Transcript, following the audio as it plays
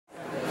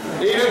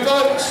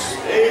folks.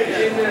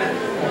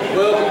 Amen.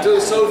 Welcome to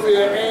the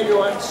Sophia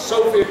annual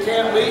Sophia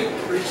Campmeeting.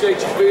 Appreciate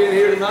you being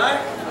here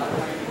tonight.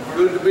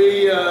 Good to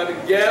be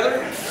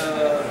together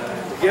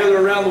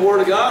around the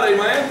Word of God.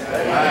 Amen.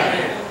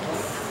 Amen.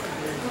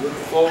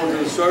 Looking forward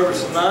to the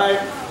service tonight.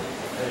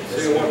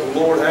 Seeing what the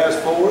Lord has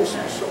for us.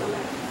 So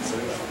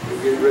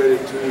we'll get ready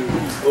to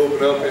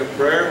open up in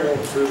prayer. I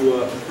want to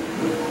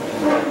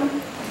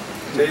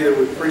tell you that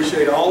we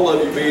appreciate all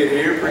of you being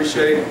here.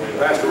 Appreciate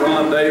Pastor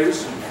Ron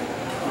Davis,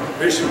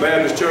 Mission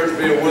Baptist Church,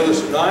 being with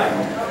us tonight.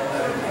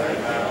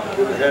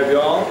 Good to have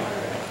y'all.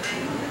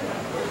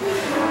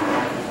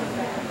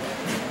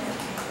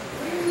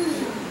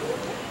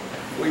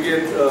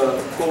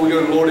 Before we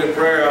go to the Lord in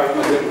prayer, I've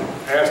been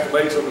asked to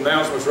make some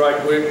announcements right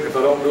quick. If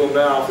I don't do them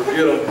now, I'll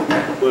forget them.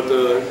 But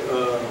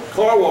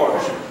car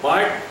wash,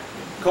 Mike,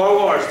 car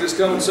wash this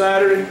coming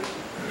Saturday.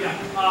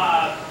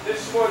 Yeah, this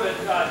is for the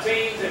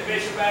teens at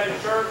Mission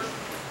Baptist Church.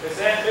 It's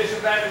at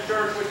Mission Baptist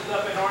Church, which is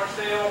up in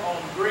Archdale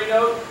on Green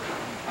Oak.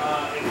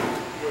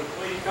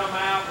 Please come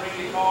out,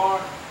 bring your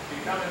car.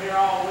 You're coming here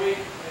all week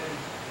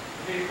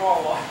and get your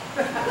car washed.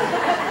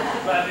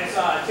 But it's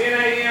 10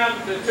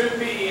 a.m. to 2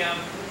 p.m.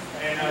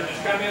 And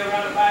just come in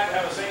around the back,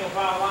 have a single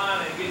file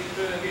line, and get you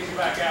through and get you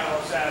back out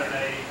on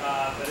Saturday.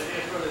 But it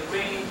is for the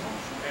teens,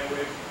 and we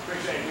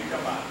appreciate you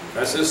come by.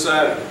 That's this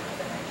Saturday.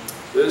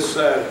 This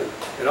Saturday.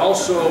 And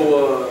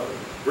also,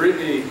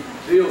 Brittany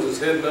Deals is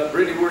heading up.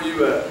 Brittany, where are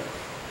you at?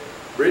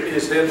 Brittany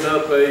is heading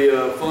up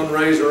a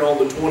fundraiser on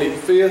the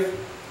 25th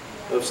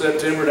of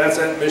September. That's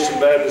at Mission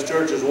Baptist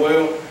Church as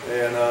well.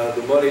 And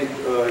the money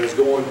is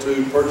going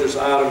to purchase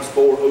items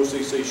for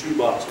OCC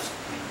shoeboxes.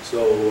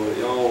 So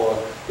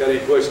y'all got any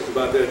questions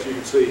about that, you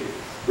can see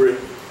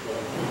Brittany.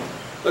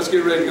 Let's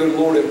get ready to go to the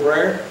Lord in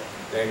prayer.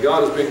 And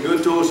God has been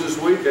good to us this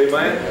week.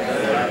 Amen.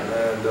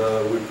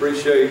 And we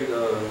appreciate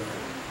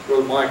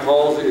Brother Mike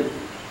Halsey and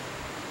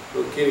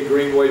Brother Kenny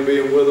Greenway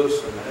being with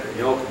us, and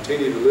y'all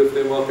continue to lift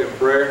them up in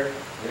prayer.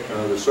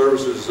 The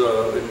services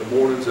in the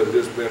mornings have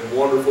just been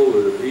wonderful.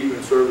 The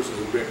evening services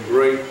have been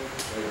great.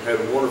 We've had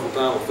a wonderful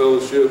time of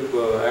fellowship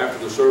after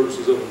the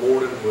services of the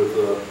morning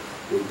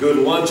with good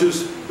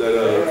lunches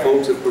that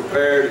folks have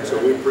prepared, and so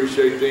we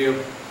appreciate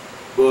them.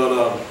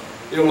 But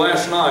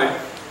last night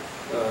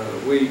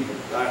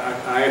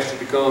I asked you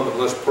to come and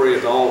let's pray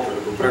at the altar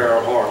to prepare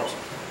our hearts.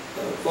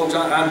 Folks,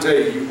 I can tell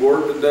you, you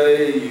work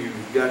today,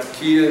 you've got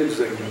kids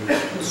and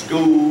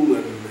school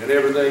and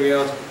everything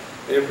else.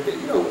 And,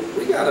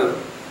 we gotta,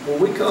 when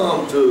we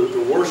come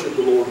to worship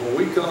the Lord, when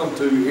we come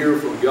to hear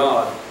from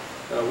God,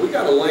 we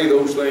gotta lay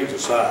those things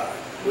aside.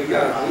 We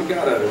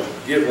gotta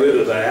get rid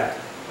of that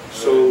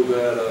so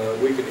that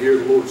we can hear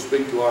the Lord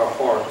speak to our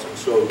hearts. And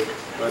so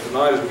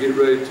tonight, as we get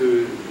ready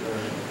to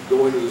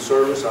go into the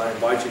service, I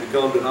invite you to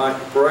come tonight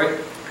to pray,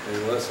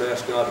 and let's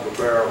ask God to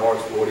prepare our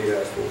hearts for what He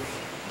has for us.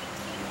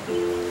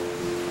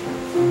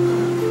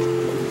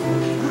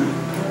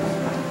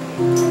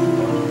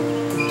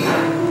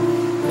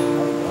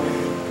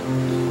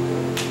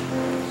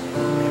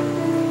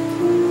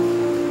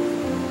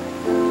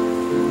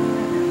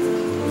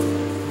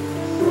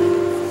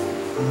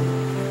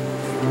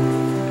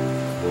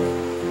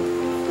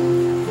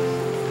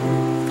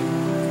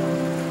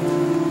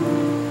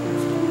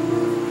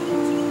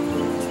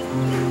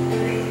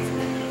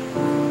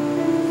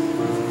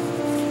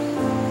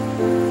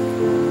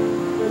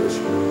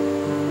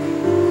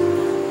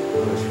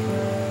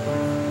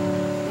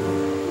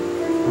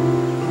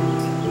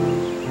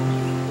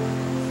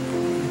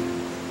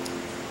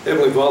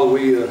 Heavenly Father,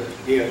 we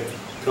again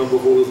come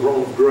before the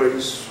throne of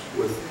grace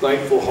with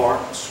thankful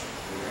hearts.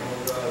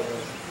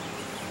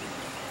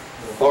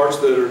 Hearts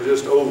that are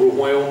just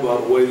overwhelmed by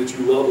the way that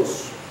you love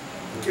us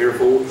and care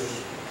for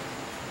us.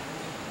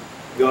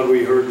 God,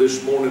 we heard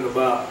this morning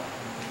about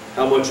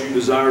how much you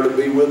desire to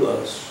be with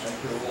us.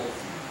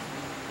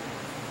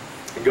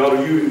 And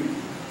God, you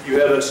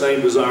have that same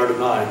desire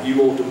tonight.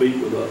 You want to meet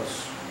with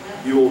us.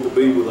 You want to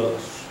be with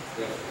us.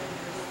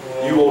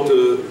 You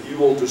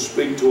want to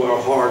speak to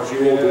our hearts.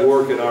 You want to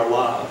work in our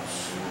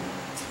lives.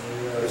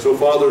 And so,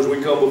 Father, as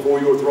we come before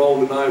your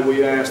throne tonight,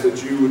 we ask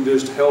that you would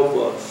just help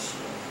us.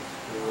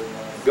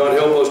 God,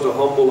 help us to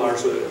humble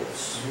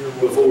ourselves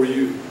before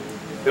you.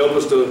 Help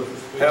us to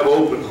have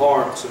open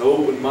hearts and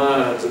open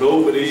minds and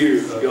open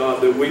ears,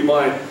 God, that we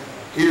might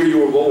hear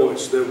your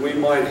voice, that we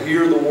might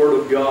hear the Word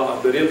of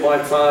God, that it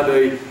might find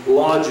a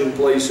lodging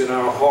place in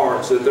our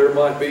hearts, that there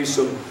might be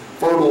some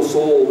fertile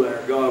soil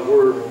there, God,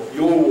 where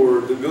your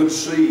Word, the good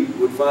seed,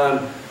 would find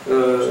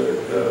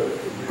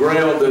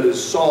ground that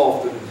is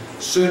soft and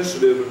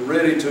sensitive and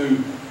ready to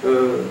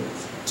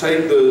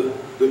take the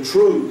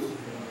truth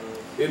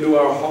into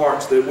our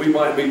hearts, that we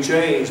might be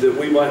changed, that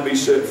we might be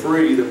set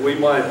free, that we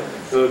might,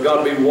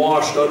 God, be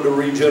washed under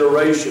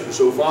regeneration.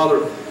 So,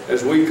 Father,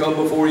 as we come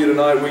before you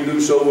tonight, we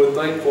do so with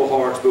thankful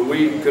hearts, but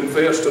we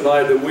confess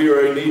tonight that we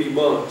are a needy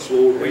bunch,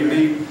 Lord. We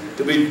need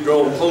to be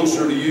drawn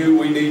closer to you.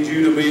 We need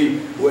you to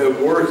be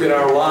at work in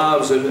our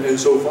lives. And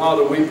so,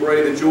 Father, we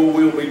pray that your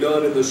will be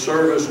done in the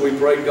service. We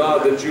pray,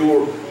 God, that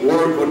your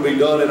work would be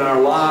done in our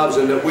lives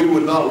and that we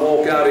would not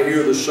walk out of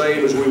here the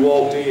same as we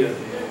walked in.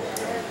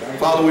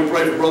 Father, we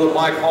pray for Brother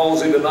Mike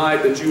Halsey tonight,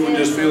 that you would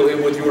just fill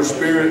him with your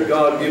Spirit.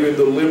 God, give him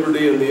the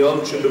liberty and the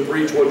unction to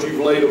preach what you've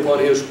laid upon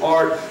his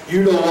heart.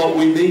 You know what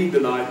we need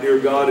tonight, dear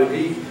God, and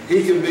he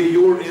can be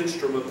your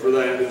instrument for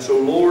that. And so,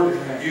 Lord,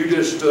 you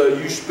just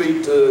you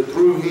speak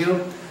through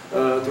him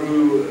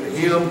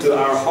to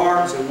our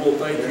hearts, and we'll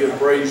thank you and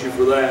praise you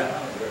for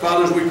that.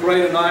 Father, as we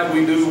pray tonight,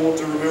 we do want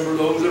to remember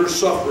those that are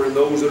suffering,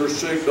 those that are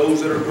sick, those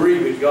that are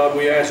grieving. God,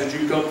 we ask that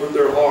you comfort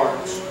their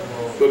hearts.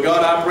 But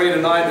God, I pray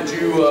tonight that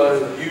you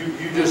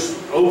just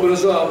open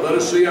us up. Let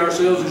us see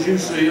ourselves as you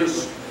see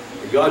us.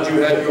 And God,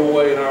 you have your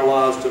way in our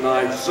lives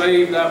tonight.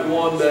 Save that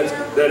one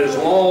that is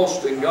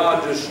lost. And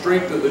God, just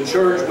strengthen the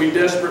church. We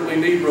desperately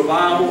need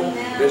revival.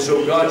 And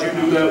so, God, you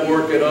do that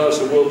work in us,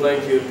 and we'll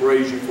thank you and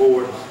praise you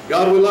for it.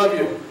 God, we love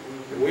you.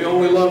 And we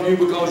only love you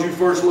because you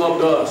first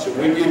loved us. And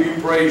we give you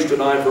praise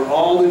tonight for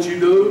all that you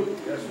do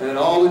and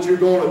all that you're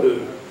going to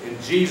do. In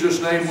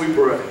Jesus' name we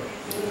pray.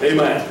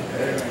 Amen.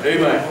 Amen.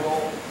 Amen.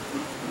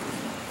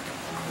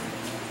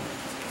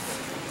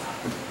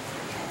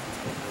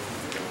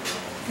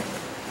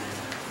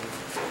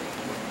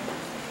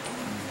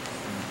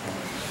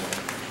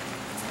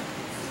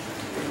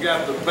 We've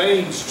got the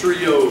Baines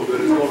Trio that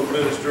is going to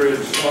minister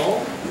in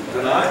song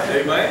tonight.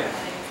 Amen.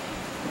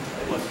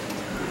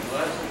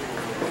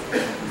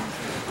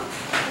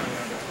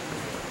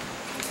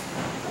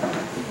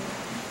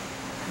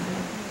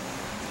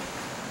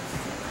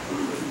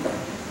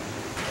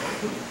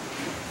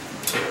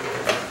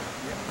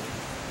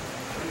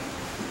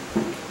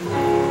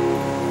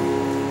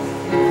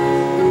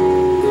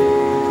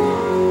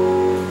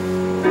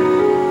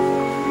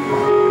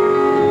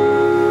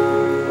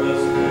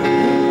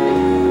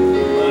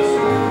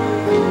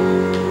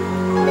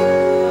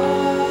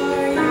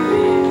 Are you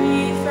with me?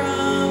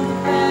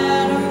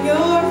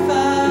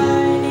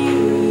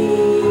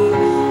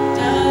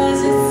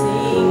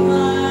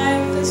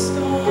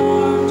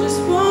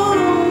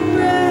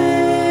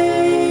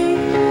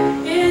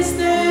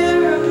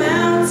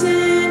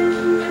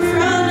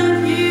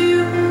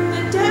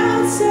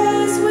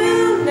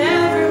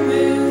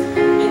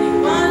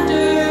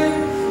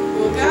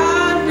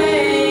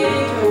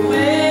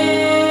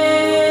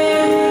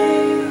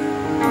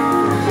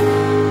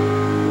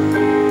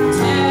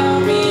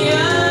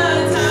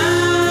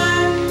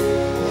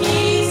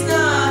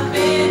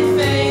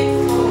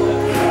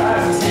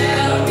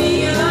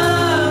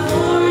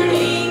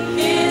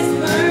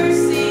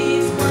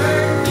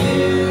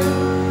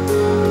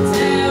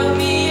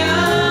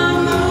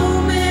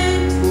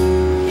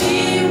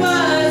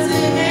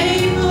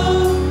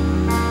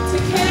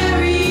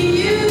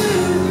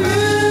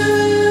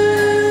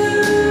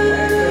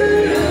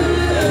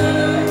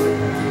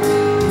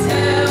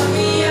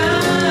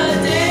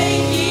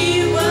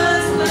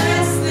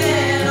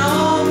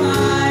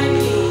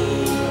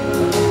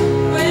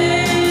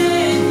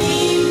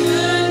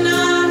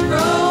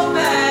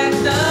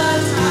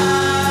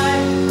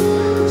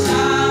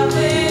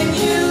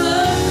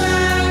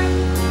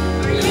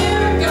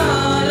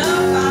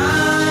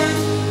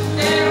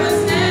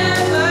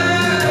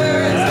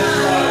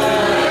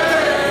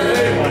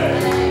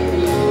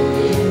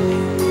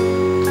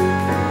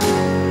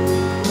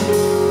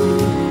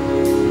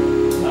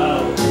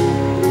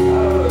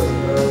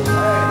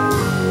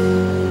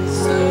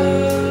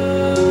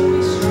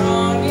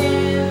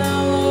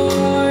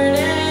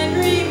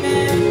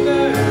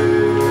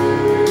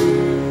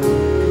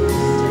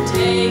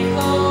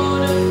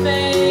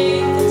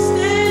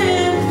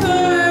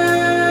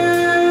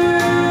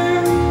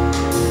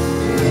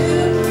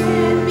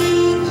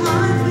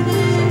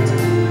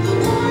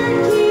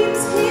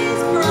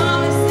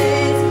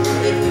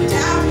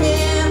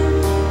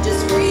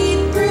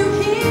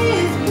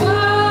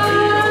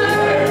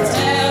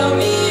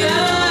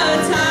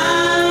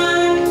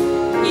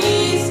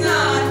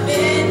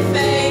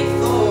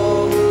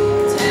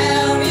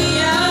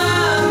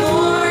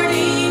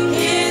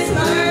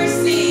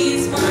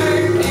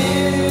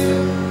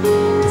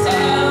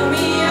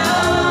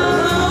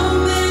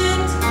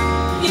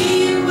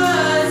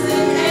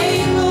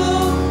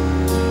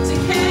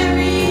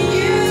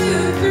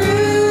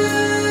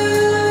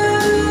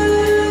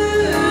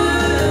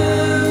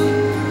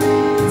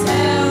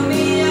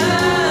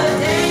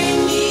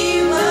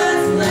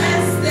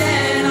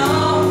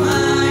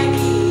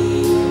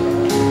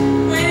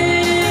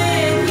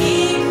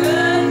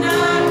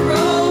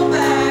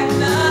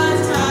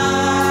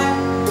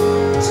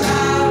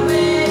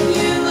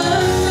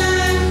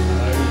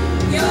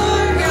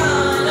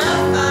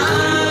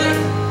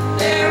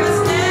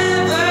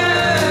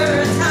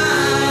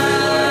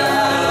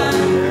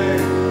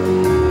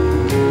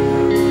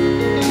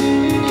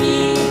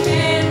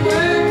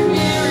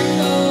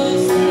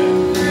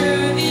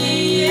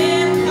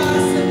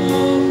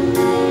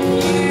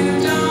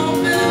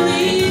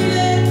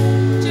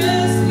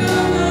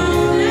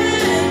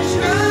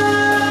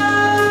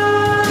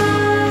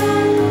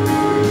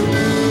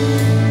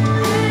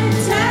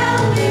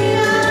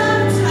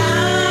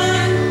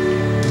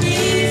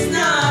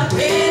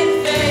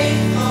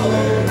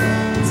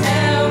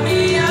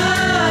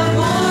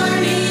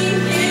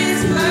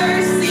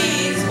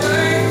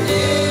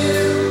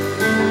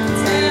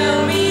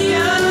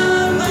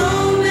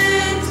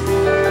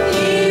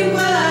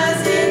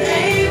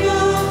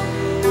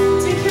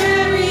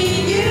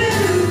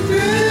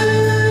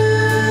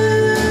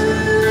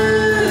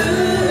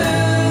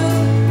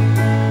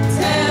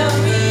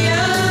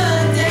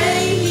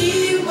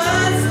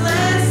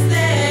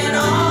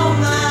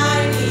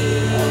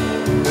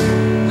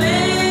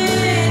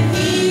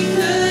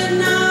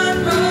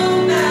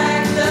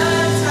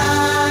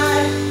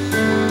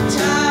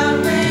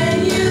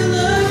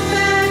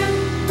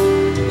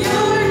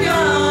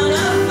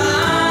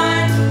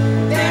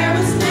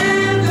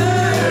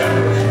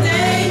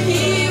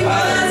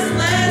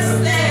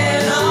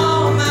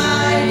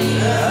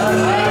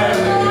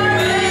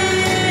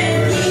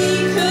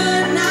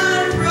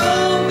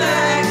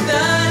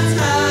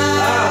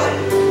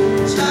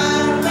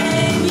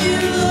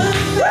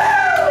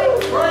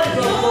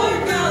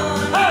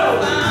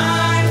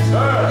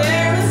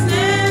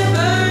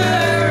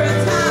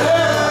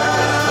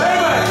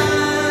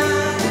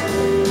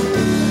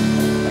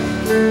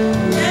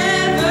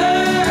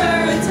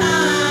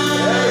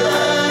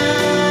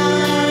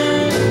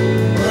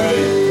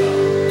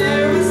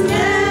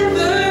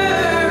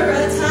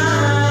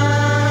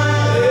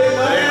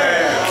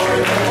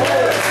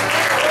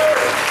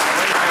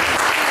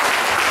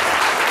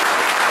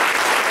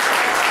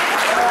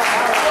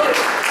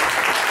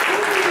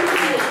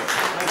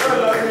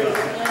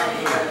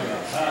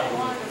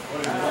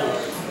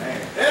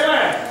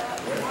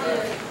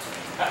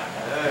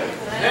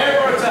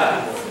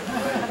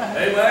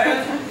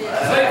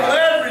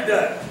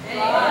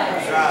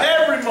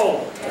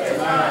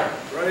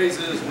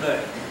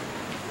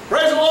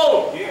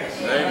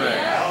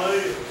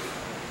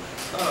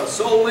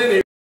 soul in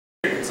here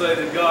can say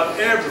that God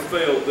ever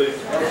failed thee,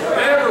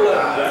 ever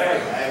let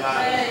them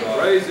down.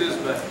 Praise His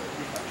name.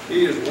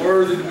 He is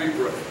worthy to be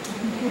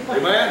praised.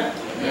 Amen?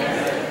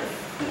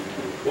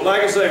 Well,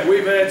 like I say,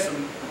 we've had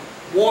some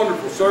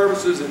wonderful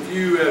services. If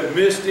you have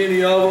missed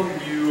any of them,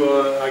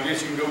 I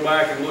guess you can go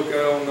back and look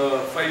on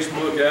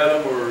Facebook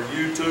at them or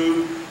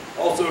YouTube.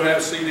 Also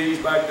have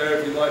CDs back there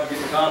if you'd like to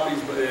get copies.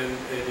 And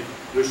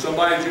if there's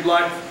somebody that you'd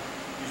like,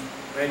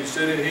 and you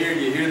sit in here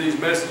and you hear these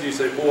messages, you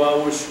say, boy,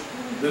 I wish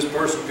this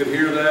person could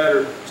hear that,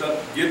 or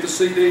something. Get the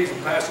CDs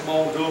and pass them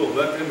on to them.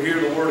 Let them hear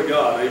the Word of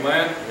God.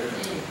 Amen?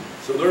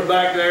 So they're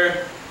back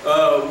there.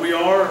 We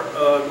are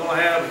going to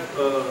have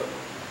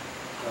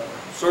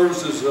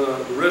services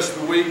the rest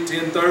of the week,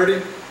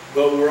 10:30.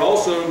 But we're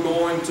also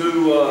going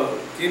to,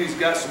 Kenny's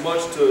got so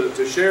much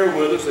to share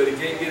with us that he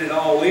can't get it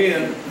all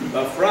in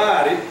by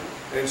Friday.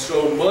 And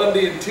so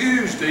Monday and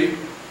Tuesday,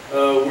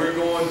 we're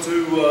going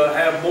to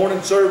have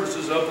morning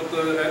services up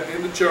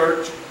in the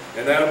church.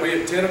 And that'll be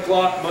at 10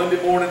 o'clock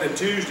Monday morning and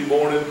Tuesday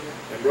morning.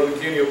 And Brother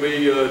Kenny will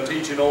be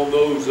teaching on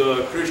those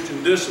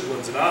Christian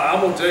disciplines. And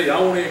I'm going to tell you,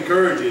 I want to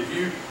encourage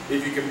you,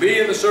 if you can be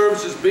in the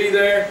services, be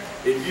there.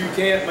 If you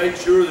can't, make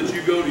sure that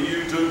you go to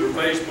YouTube or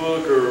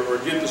Facebook or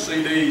get the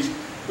CDs,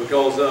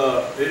 because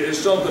it's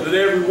something that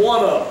every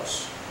one of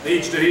us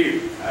needs to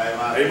hear.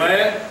 Amen?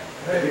 Amen?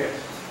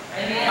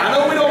 Amen. I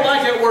know we don't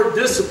like that word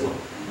discipline.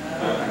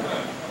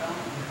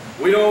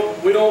 We don't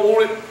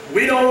want it.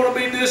 We don't want to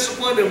be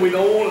disciplined, and we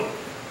don't want to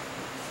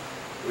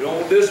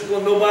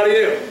discipline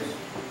nobody else.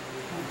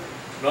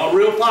 It's not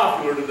real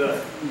popular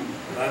today.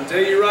 I can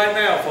tell you right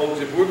now, folks,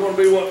 if we're going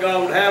to be what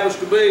God would have us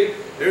to be,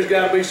 there's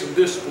got to be some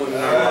discipline in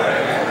our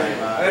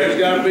life. There's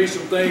got to be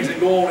some things that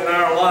go on in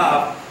our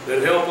life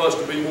that help us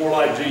to be more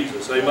like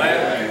Jesus.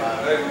 Amen?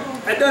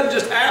 That doesn't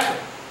just happen.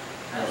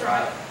 That's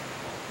right.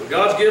 But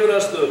God's given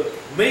us the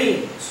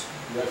means.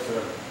 Yes,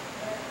 sir.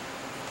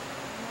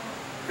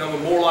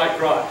 Becoming more like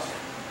Christ.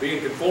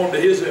 Being conformed to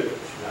His image.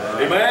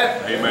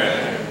 Amen?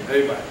 Amen.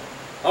 Amen.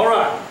 All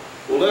right.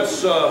 Well,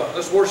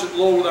 let's worship the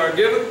Lord with our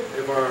giving.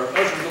 If our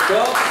ushers will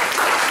come.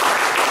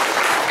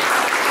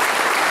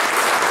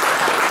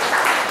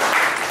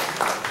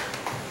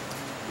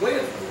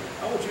 Glenn,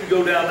 I want you to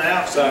go down the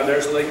outside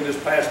there so they can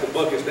just pass the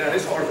buckets down.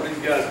 It's hard for these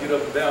guys to get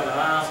up and down the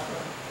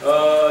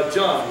aisle.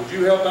 John, would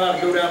you help out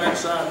and go down that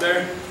side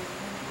there?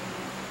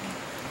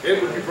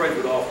 Edward, you pray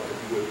for the offering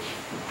if you would.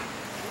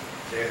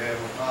 Dear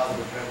Heavenly Father,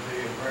 we come to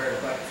you in prayer of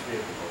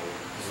thanksgiving, Lord.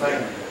 Thank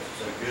you that you're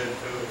so good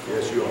to us.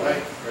 Yes, you are.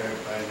 Thank you for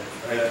everything that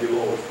you've Thank done you,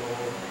 Lord. for us,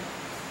 Lord.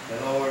 And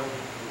Lord,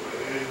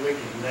 we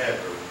can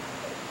never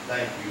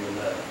thank you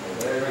enough,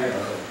 Lord. Amen.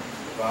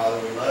 Father,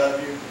 we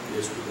love you.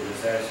 Yes, we We do.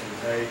 just ask you to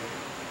take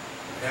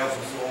and help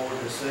us, Lord,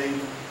 this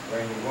evening.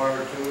 Bring the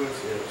word to us.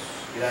 Yes.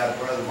 Get out of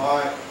Brother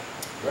Mike.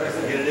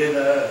 Get it into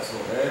us,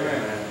 Lord.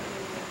 Amen.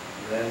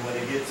 And then when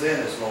he gets in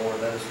us,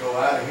 Lord, let us go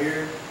out of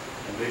here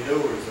and be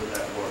doers of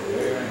that word.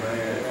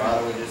 Amen.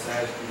 Father, we just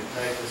ask you to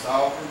take this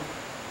offering,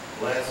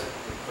 bless it,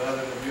 the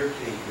feathers of your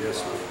kingdom. Yes,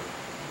 Father. Lord.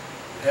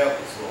 Help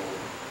us, Lord.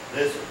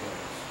 Discipline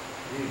us.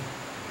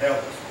 Help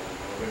us, Lord,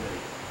 what we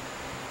need.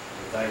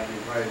 We thank you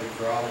and praise you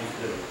for all you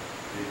do.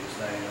 In Jesus'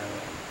 name,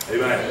 amen.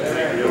 Amen.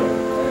 Thank you.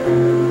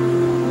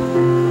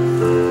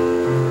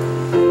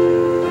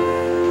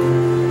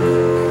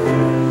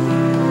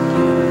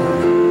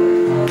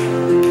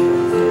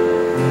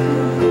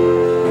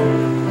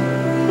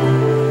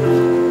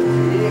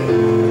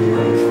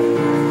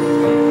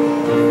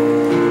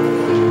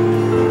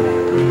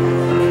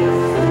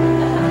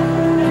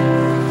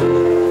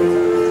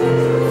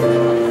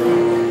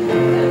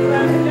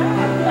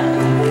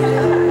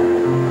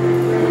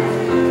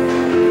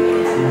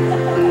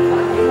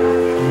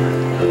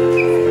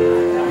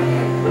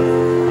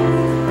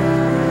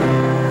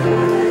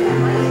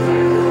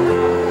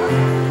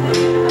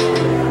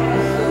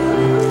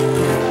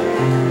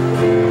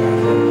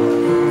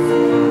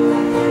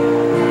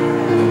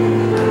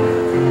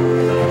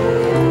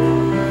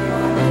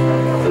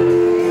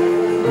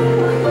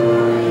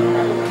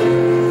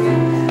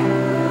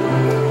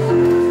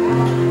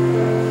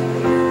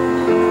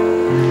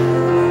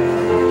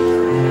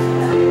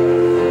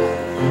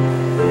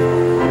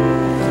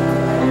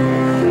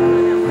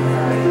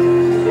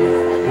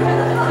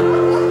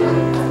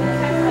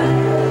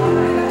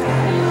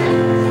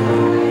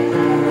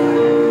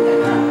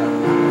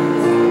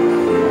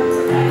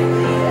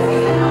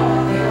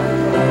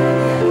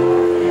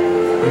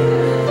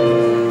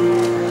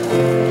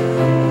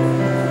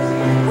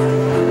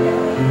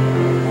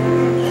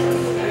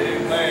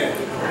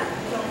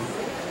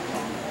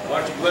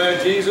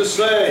 Jesus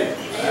saved.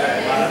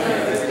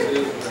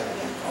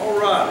 All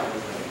right.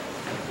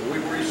 Well, we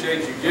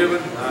appreciate you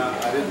giving.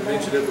 I didn't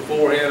mention it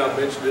beforehand. I've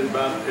mentioned it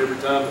about every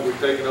time that we've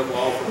taken up an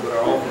offering, but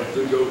our offerings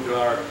do go to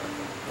our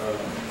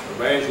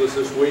evangelist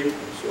this week.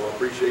 So I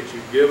appreciate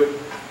you giving.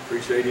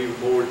 Appreciate even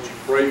more that you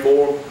pray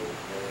for them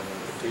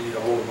and continue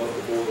to hold them up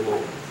before the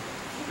Lord.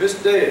 Miss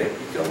Deb,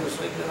 you coming to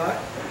sing tonight?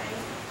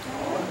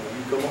 All right. Will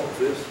you come on,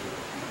 sis?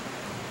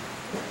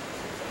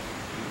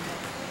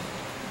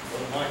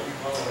 Well, Mike, you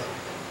follow.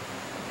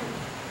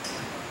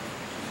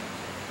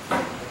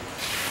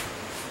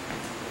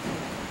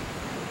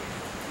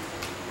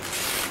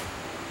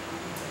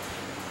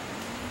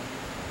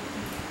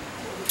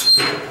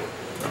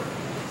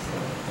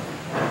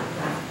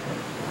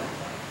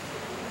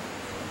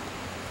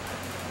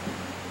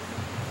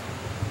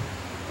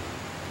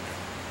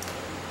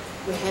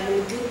 We're having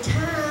a good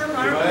time,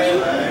 aren't Amen.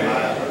 we?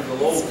 Praise the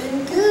It's Lord.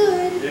 been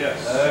good.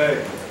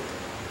 Yes.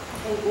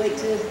 Can't wait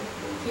to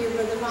hear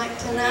Brother Mike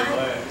tonight.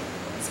 Amen.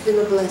 It's been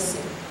a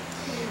blessing.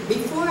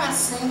 Before I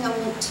sing, I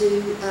want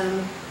to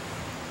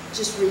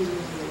just read a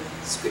little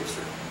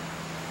scripture.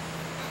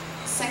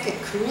 2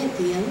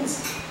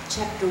 Corinthians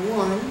chapter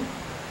 1,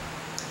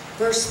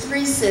 verse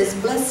 3 says,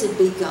 "Blessed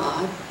be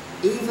God,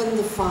 even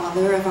the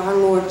Father of our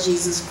Lord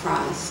Jesus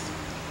Christ,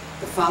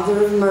 the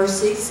Father of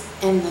mercies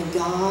and the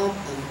God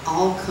of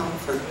all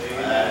comfort,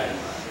 Amen.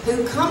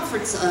 who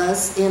comforts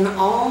us in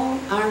all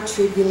our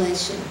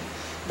tribulation,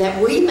 that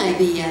we may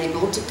be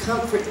able to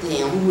comfort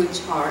them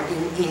which are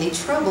in any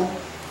trouble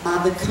by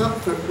the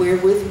comfort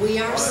wherewith we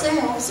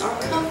ourselves are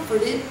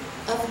comforted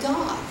of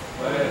God."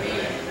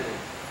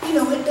 You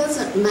know, it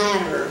doesn't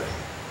matter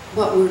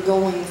what we're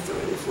going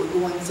through. If we're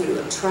going through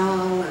a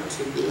trial or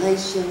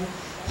tribulation,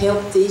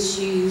 health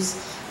issues,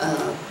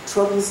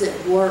 troubles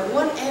at work,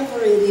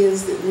 whatever it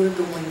is that we're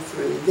going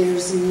through,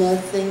 there's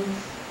nothing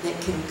that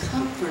can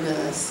comfort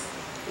us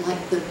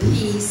like the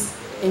peace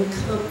and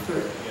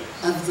comfort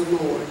of the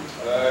Lord.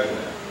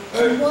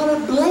 And what a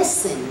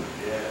blessing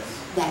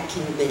that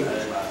can be.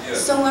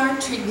 So our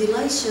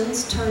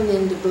tribulations turn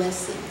into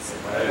blessings,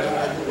 in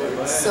other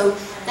words. So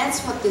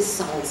that's what this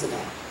song's about,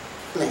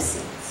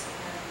 blessings.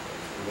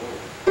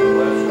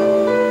 What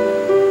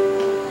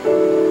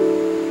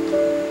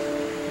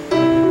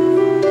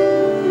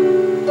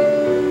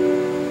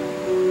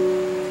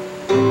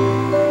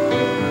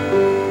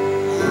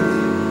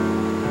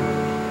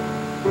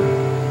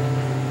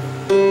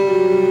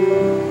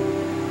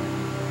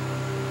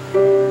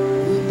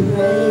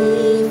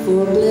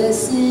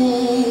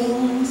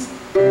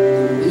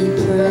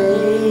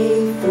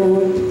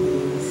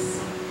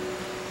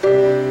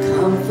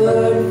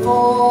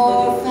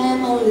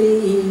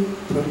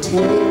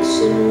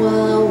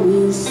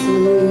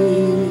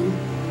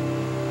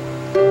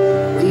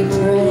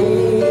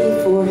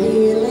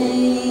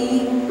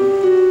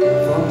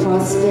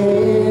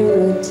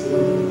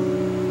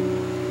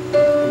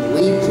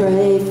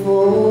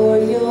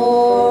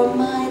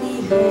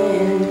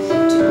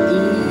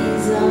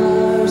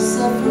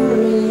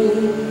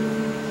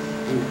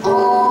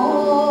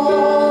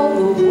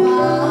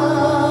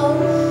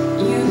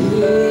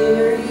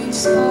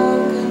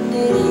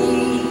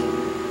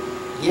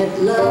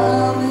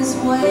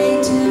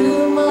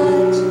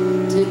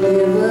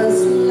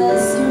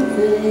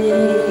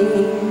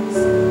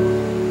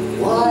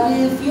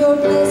if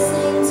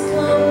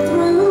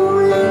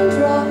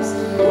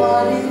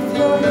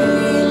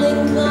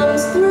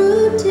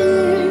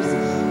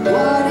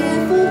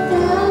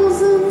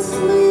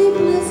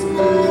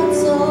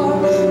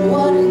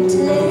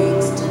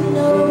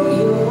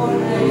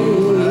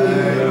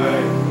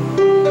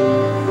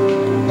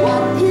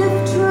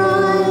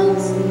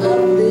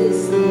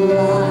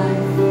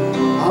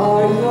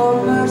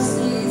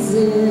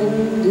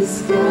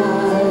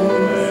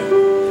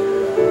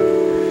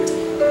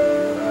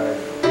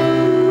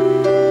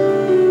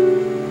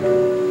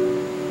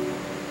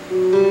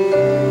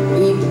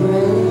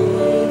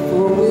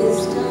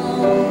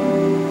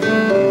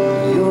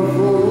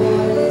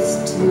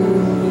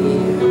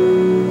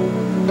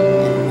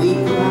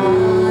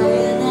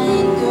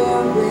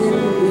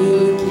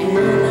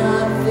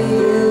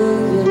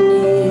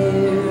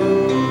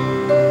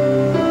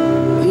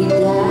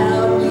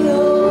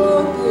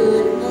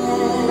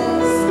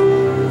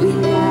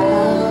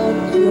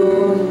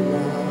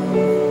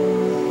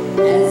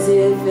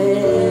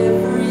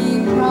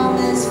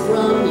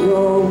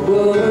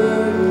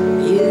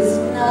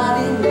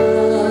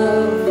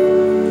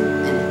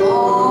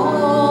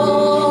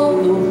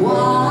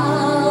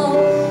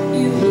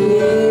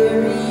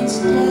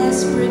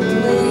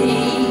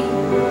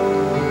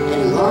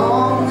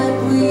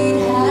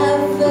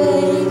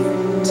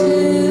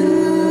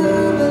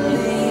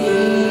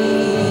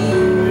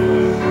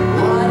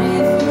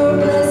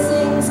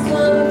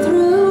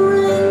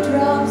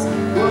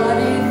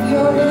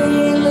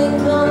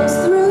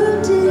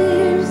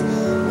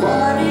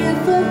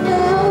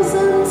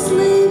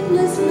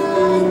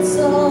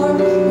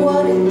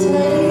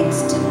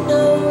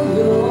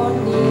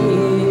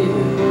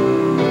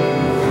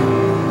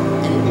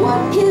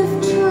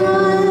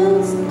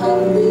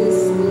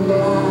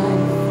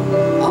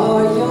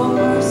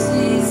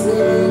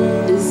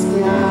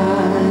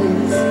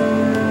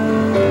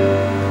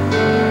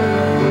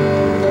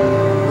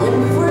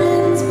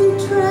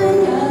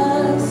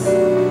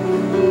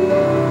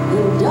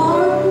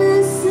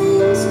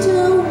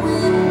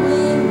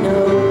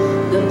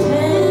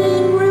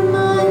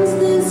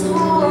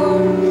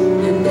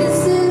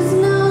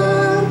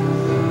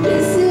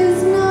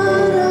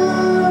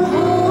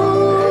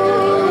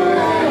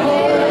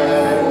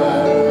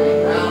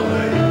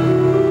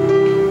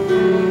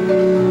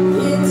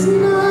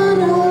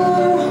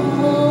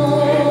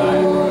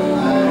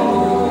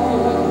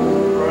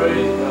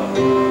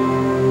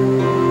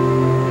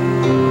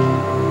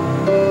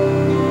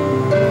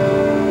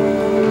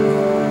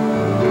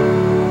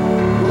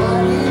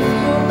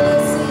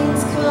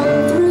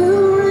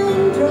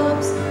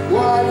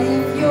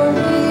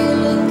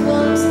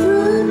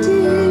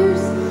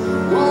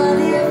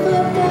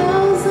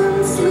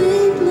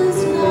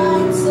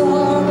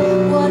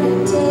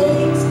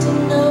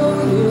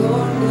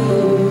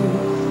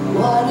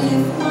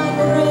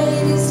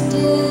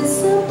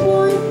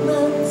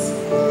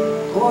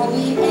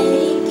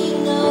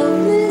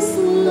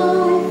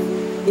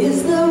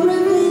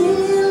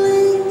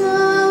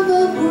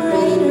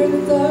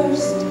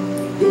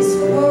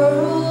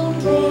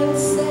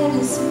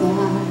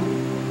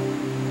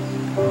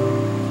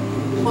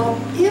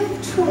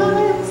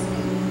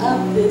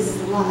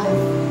life,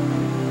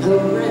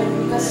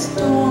 around the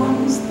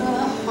storms, the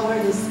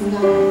hardest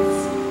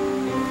nights,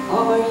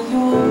 are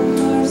your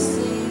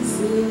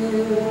mercies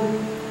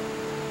in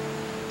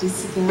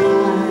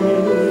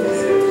disguise.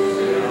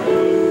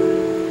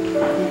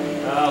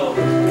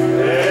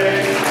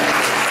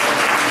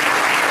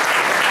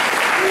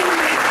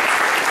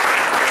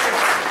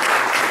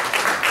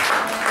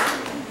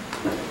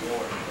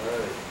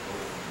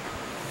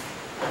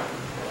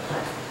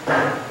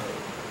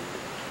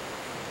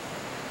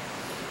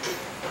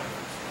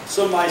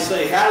 Somebody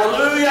say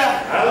hallelujah.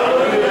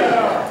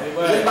 Hallelujah.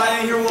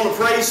 Anybody in here want to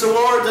praise the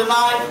Lord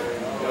tonight?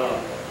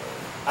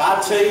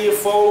 I tell you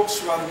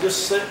folks, I'm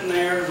just sitting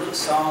there, the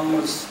song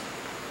has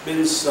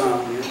been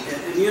sung.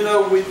 And you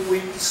know,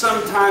 we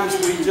sometimes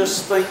we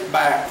just think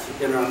back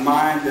in our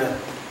mind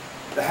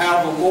to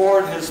how the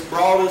Lord has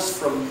brought us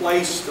from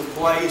place to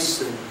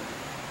place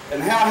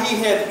and how He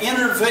had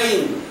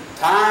intervened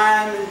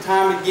time and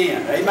time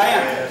again.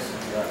 Amen.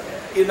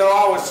 You know,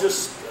 I was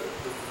just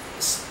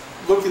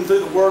looking through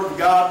the Word of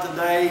God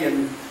today,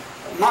 and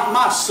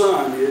my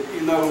son,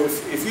 you know,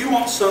 if you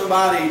want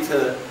somebody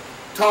to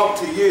talk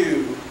to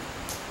you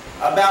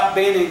about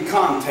being in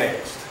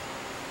context,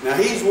 now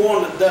he's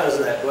one that does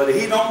that, but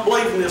he don't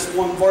believe in this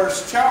one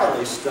verse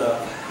Charlie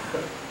stuff.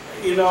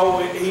 You know,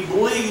 he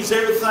believes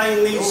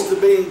everything needs to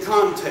be in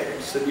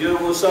context, and you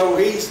know, so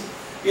he's,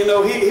 you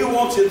know, he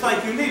wants you to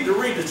think you need to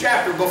read the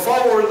chapter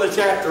before and the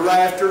chapter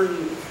after,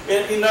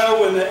 and you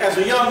know, and as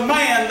a young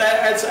man,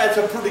 that's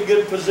a pretty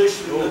good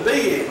position to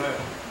be in.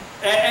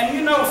 And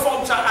you know,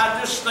 folks, I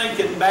just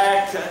thinking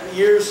back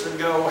years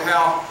ago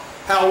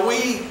how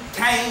we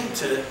came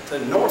to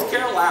North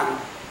Carolina.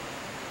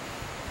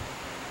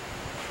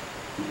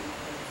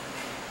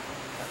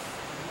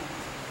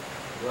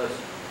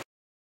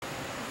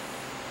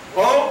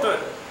 Well,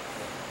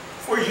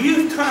 for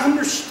you to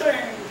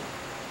understand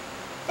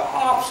the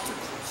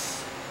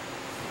obstacles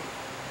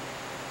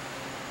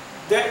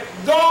that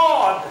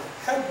God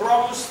had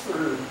brought us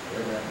through,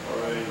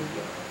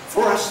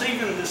 for us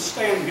even to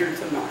stand here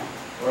tonight.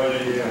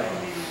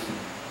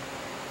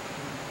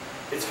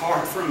 It's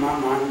hard for my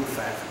mind to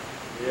fathom.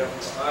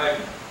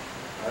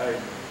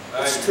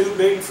 It's too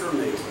big for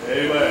me.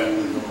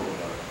 Amen.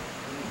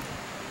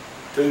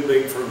 Too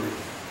big for me.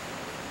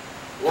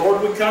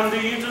 Lord, we come to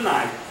you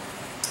tonight.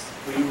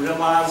 We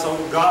realize,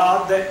 oh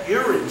God, that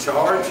you're in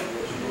charge.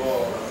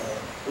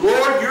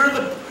 Lord, you're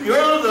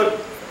the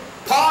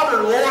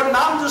potter, Lord, and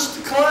I'm just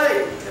the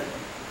clay.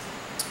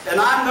 And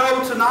I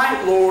know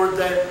tonight, Lord,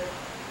 that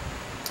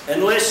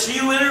unless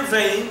you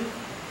intervene,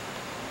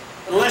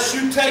 unless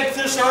you take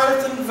this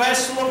earthen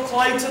vessel of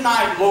clay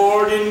tonight,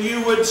 Lord, and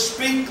you would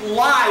speak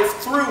life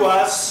through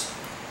us,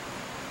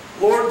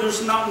 Lord,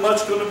 there's not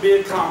much going to be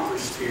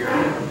accomplished here.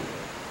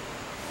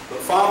 But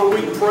Father,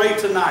 we pray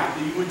tonight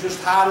that you would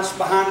just hide us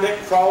behind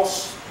that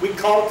cross we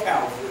call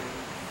Calvary.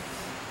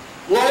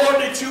 Lord,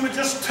 that you would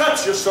just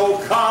touch us, oh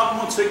God,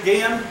 once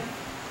again,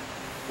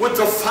 with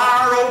the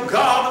fire, oh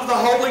God, of the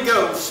Holy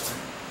Ghost.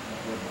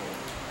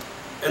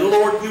 And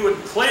Lord, you would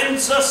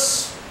cleanse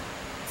us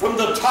from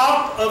the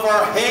top of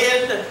our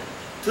head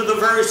to the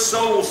very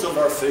soles of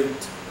our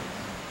feet.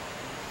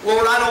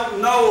 Lord, I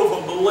don't know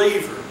of a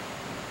believer.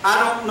 I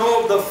don't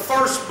know of the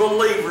first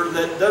believer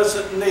that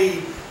doesn't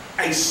need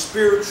a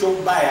spiritual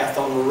bath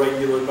on a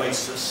regular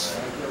basis.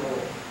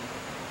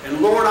 And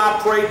Lord, I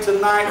pray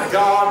tonight,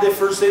 God, if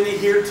there's any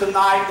here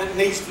tonight that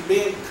needs to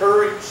be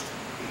encouraged,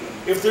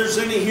 if there's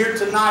any here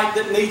tonight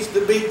that needs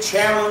to be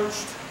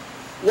challenged,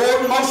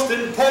 Lord, most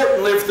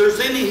importantly, if there's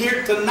any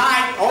here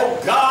tonight, oh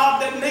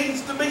God, that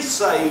needs to be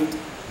saved,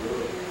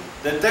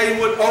 that they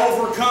would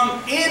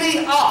overcome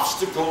any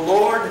obstacle,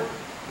 Lord,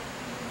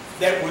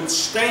 that would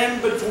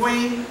stand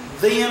between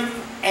them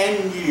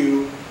and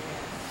you.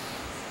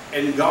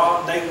 And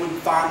God, they would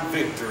find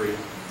victory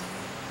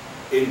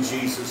in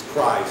Jesus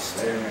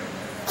Christ, Amen,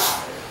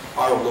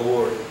 our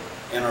Lord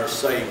and our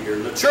Savior.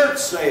 And the church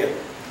said,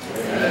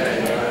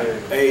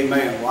 Amen.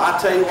 Amen. Well, I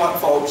tell you what,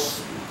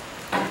 folks,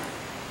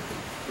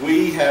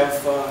 we have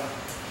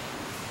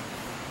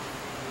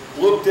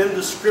looked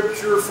into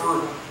Scripture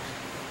for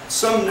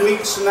some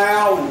weeks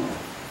now, and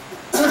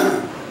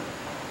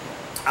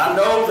I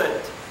know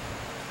that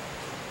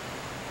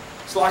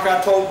it's like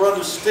I told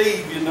Brother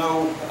Steve, you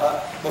know,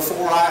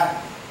 before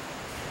I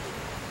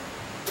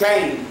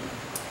came,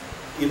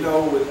 you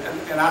know,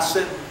 and I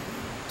said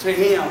to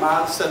him,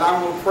 I said,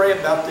 I'm going to pray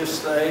about this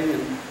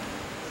thing.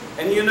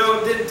 And you know,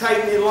 it didn't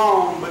take me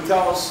long,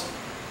 because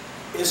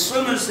as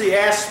soon as he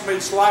asked me,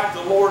 it's like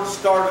the Lord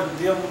started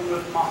dealing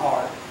with my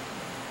heart.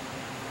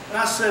 And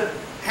I said,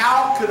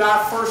 how could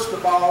I, first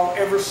of all,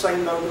 ever say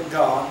no to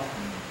God?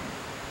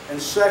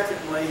 And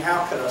secondly,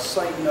 how could I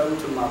say no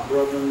to my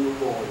brother in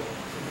the Lord?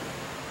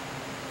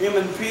 Him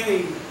and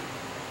Penny,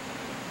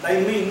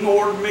 they mean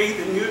more to me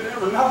than you'd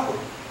ever know.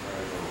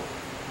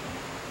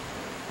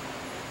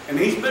 And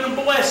he's been a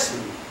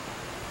blessing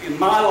in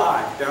my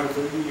life down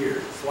through the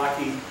years. Like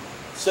he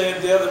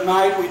said the other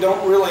night, we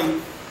don't really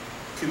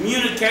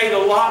communicate a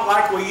lot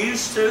like we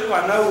used to.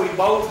 I know we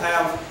both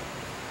have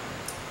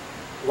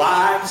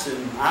lives,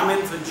 and I'm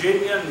in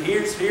Virginia, and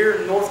he's here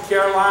in North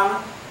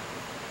Carolina.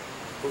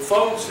 But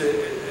folks,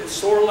 it's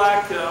sort of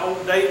like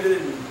old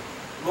David and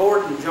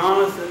Lord and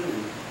Jonathan,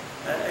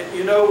 and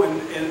you know,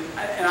 and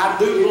I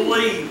do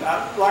believe,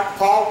 like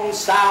Paul and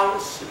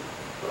Silas,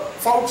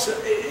 folks,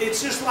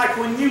 it's just like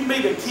when you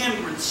meet a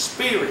kindred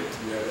spirit.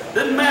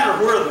 Doesn't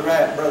matter where they're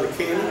at, Brother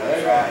Kenny.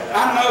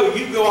 I know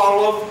you go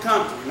all over the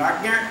country, and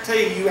I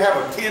guarantee you have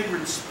a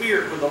kindred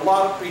spirit with a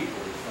lot of people.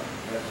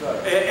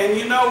 And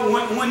you know,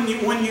 when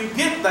you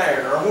get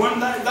there, or when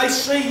they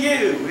see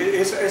you,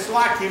 it's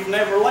like you've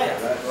never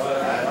left.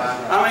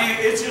 I mean,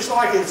 it's just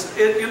like it's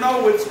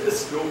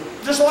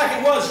just like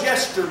it was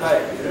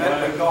yesterday in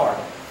that regard.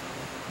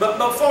 But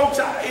folks,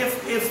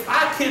 if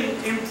I can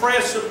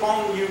impress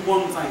upon you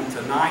one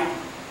thing tonight,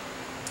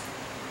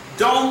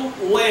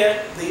 don't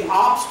let the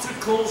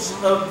obstacles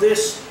of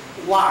this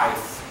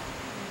life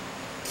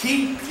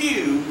keep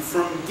you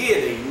from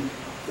getting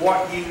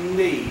what you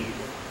need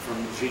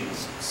from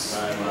Jesus.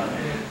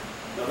 Amen.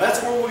 Now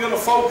that's where we're going to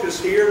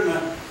focus here in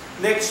the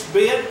next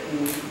bit,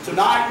 and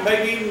tonight,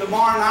 maybe even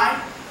tomorrow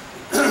night.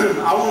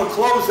 I want to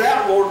close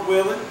out, Lord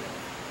willing,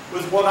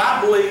 with what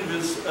I believe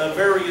is a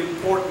very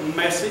important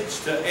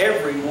message to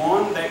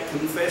everyone that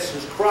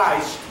confesses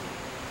Christ.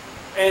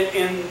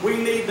 And we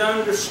need to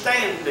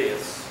understand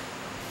this.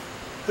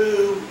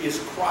 Who is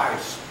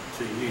Christ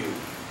to you?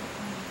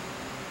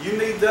 You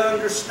need to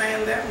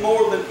understand that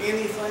more than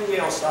anything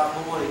else,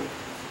 I believe.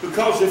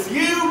 Because if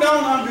you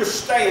don't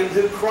understand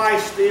who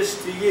Christ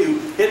is to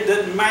you, it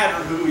doesn't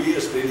matter who He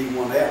is to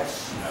anyone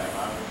else.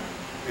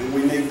 And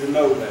we need to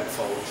know that,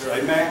 folks.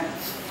 Amen?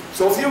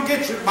 So if you'll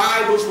get your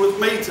Bibles with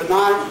me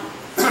tonight,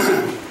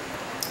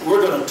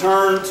 we're going to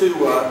turn to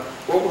what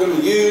we're going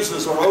to use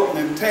as our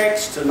opening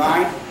text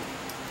tonight.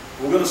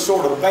 We're going to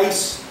sort of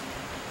base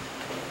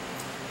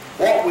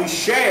what we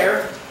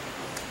share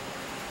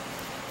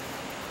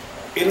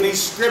in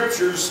these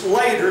scriptures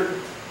later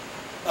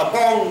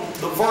upon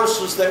the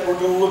verses that we're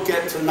going to look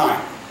at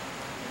tonight.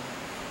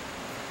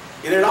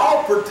 And it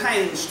all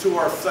pertains to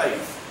our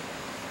faith.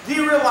 Do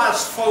you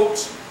realize,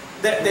 folks,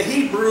 that the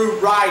Hebrew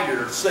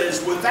writer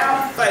says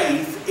without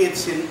faith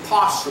it's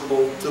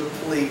impossible to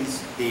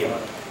please Him?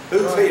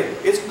 Who's Him?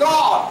 It's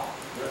God.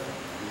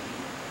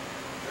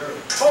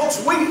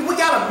 Folks, we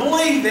got to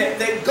believe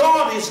that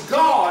God is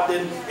God,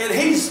 and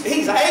He's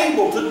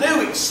able to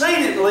do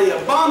exceedingly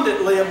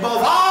abundantly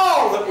above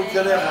all that we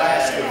could ever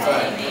ask or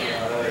think.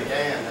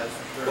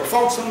 But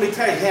folks, let me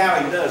tell you how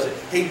He does it.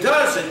 He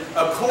does it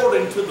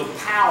according to the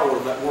power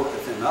that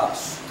worketh in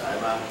us.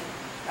 Amen.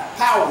 That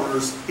power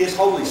is His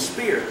Holy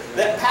Spirit.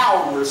 That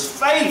power is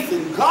faith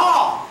in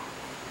God.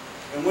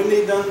 And we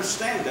need to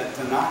understand that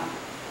tonight.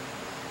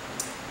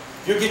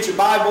 If you get your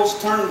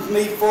Bibles, turn with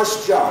me 1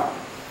 John.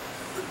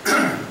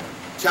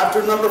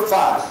 Chapter number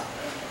 5.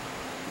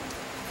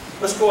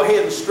 Let's go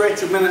ahead and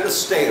stretch a minute. Let's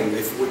stand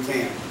if we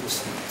can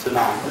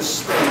tonight.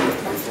 Just stand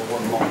with me for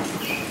one moment.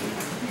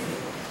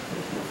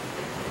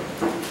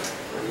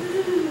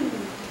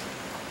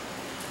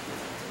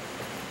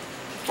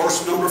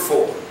 Verse number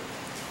 4.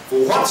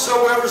 For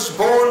whatsoever is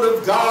born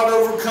of God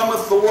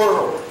overcometh the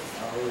world.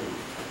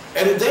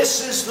 And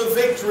this is the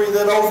victory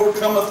that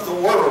overcometh the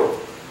world,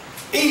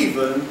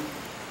 even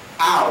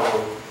our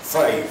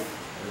faith.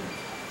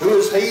 Who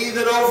is he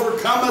that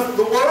overcometh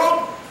the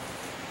world?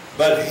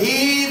 But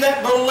he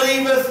that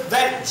believeth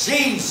that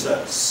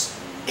Jesus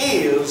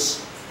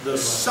is the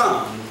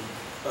Son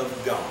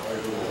of God.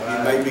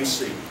 You may be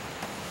seated.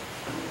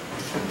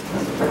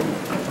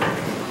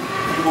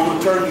 You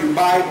want to turn your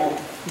Bible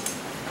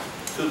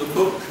to the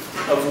book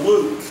of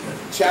Luke,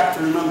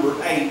 chapter number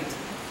 8.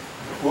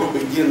 We'll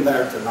begin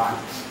there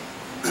tonight.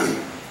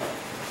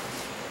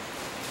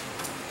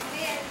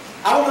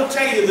 I want to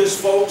tell you this,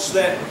 folks,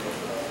 that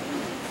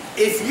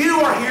if you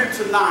are here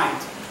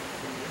tonight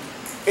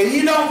and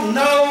you don't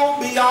know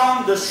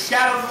beyond the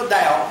shadow of a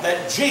doubt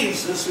that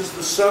Jesus is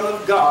the Son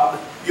of God,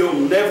 you'll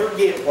never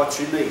get what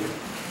you need.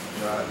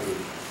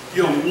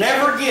 You'll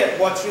never get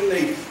what you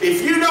need.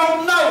 If you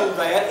don't know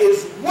that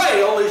as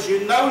well as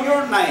you know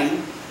your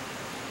name,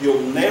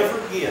 you'll never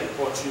get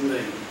what you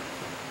need.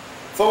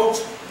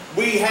 Folks,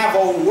 we have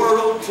a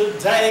world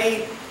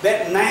today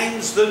that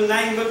names the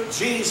name of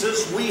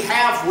Jesus. We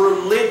have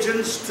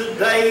religions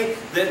today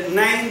that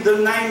name the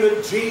name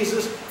of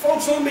Jesus.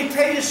 Folks, let me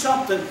tell you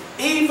something.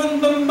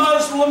 Even the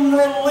Muslim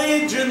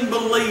religion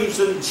believes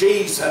in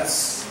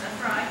Jesus.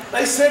 That's right.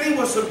 They said He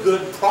was a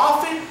good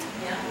prophet.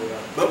 Yeah.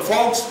 But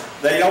folks,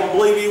 they don't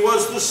believe He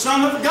was the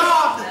Son of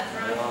God.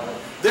 That's right.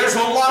 There's a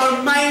lot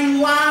of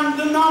mainline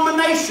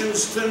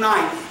denominations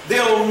tonight.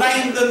 They'll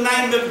name the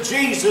name of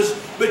Jesus,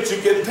 but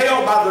you can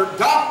tell by their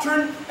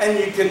doctrine and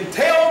you can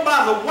tell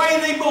by the way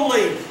they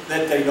believe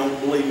that they don't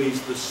believe He's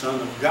the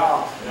Son of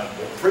God. Yeah.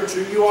 Well,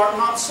 preacher, you ought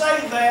not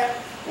say that.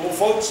 Well,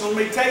 folks, let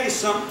me tell you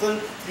something.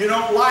 If you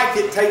don't like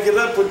it, take it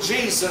up with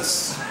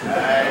Jesus.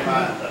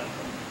 Amen.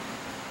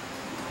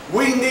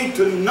 We need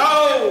to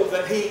know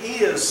that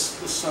He is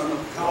the Son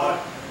of God.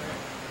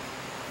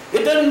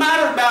 It doesn't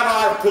matter about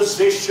our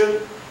position.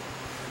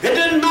 It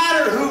doesn't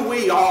matter who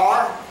we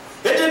are.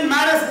 It didn't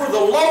matter if we're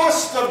the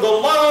lowest of the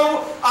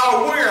low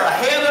or we're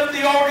ahead of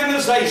the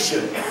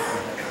organization.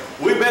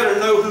 We better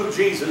know who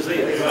Jesus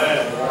is.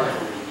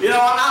 You know,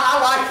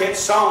 I like that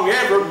song.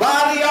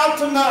 Everybody ought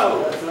to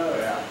know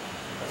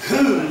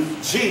who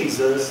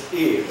Jesus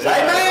is.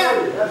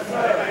 Amen.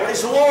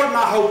 Praise the Lord, and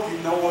I hope you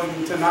know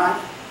Him tonight.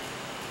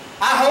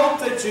 I hope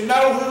that you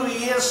know who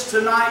He is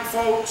tonight,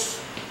 folks.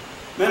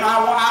 Man,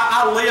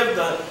 I lived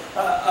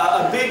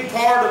a big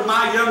part of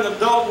my young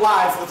adult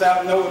life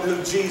without knowing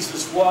who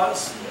Jesus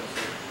was.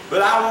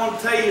 But I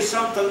want to tell you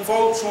something,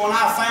 folks. When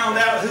I found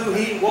out who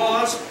He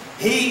was,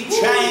 He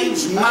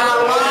changed my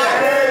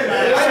life.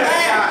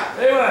 Amen.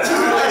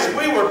 As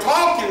we were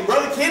talking,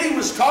 Brother Kenny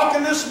was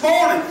talking this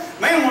morning.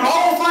 Man, when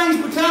all things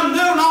become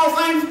new and all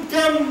things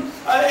become,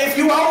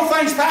 all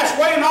things pass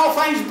away and all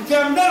things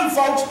become new,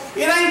 folks,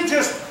 it ain't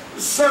just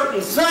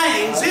certain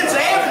things, it's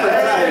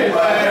everything.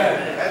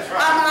 That's right.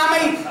 I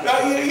mean,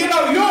 you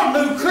know, you're a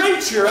new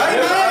creature,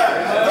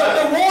 amen?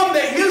 The one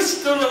that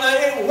used to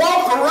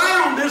walk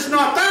around is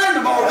not there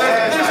anymore.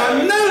 There's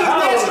a new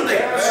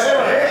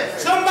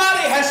residence.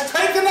 Somebody has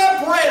taken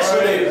up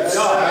residence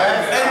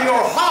in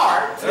your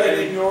heart and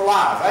in your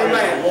life.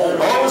 Amen.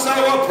 Oh, say,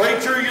 well,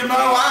 preacher, you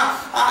know,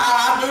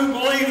 I do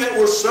believe that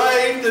we're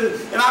saved,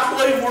 and I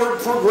believe we're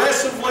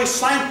progressively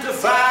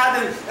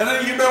sanctified, and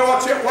then you better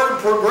watch that word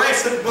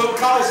progressive,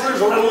 because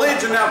there's a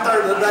religion out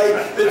there today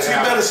that you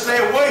better stay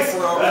away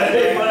from.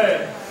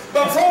 Amen.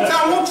 But folks,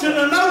 I want you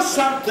to know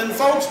something,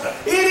 folks.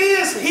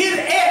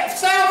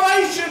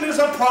 Salvation is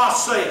a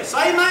process.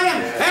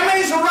 Amen. How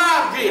many's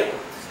arrived yet?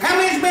 How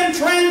many's been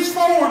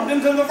transformed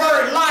into the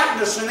very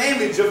likeness and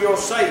image of your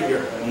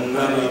Savior?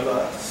 None of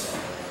us.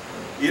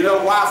 You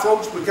know why,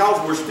 folks? Because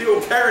we're still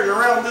carrying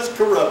around this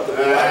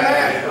corruptible.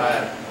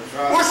 Amen.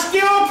 We're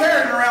still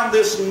carrying around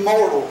this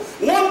mortal.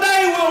 One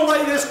day we'll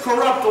lay this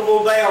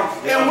corruptible down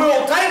and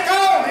we'll take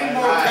on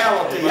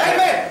immortality.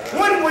 Amen.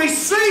 When we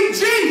see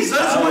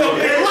Jesus, we'll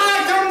be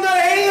like unto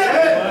Him.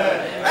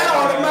 That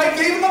ought to make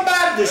even the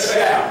Baptist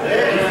shout.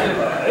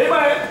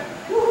 Amen.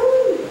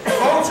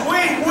 Folks,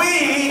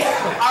 we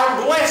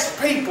are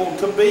blessed people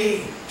to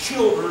be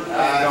children of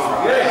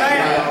God.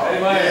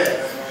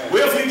 Amen.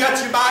 Well, if you got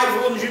your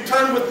Bible, you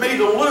turn with me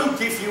to Luke,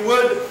 if you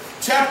would,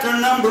 chapter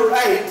number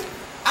 8.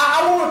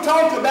 I want to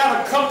talk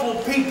about a couple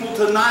of people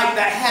tonight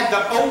that had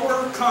to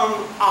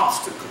overcome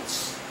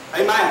obstacles.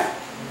 Amen.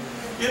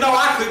 You know,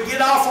 I could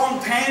get off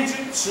on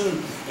tangents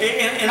and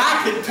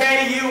I could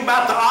tell you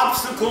about the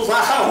obstacles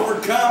I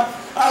overcome.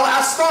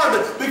 I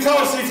started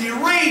because if you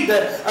read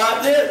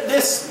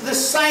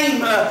this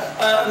same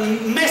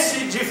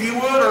message, if you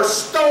would, or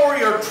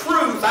story or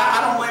truth,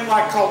 I don't even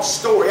like to call it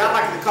story, I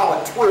like to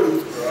call it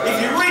truth.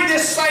 If you read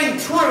this same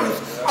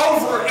truth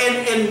over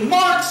in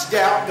Mark's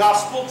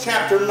Gospel,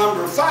 chapter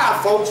number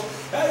 5, folks,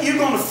 you're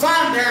going to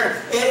find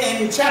there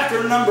in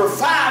chapter number 5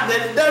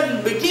 that it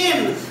doesn't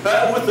begin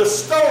with the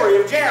story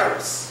of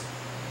Jairus.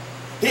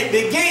 It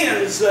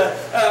begins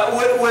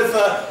with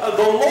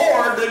the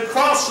Lord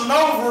crossing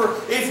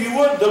over, if you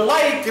would, the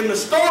lake and the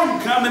storm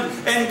coming.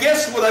 And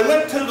guess what? They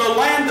went to the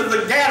land of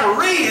the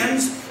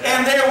Gadarenes,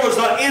 and there was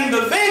an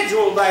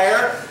individual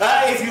there,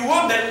 if you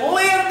would, that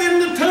lived in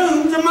the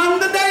tombs among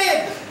the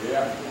dead.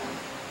 Yeah.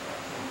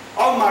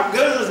 Oh my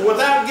goodness,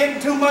 without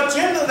getting too much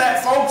into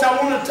that, folks, I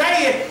want to tell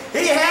you,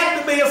 he had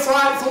to be a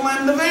frightful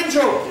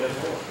individual. Yes.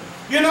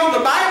 You know,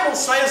 the Bible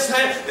says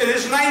that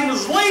his name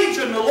was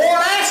Legion. The Lord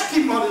asked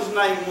him what his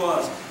name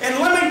was. And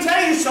let me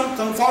tell you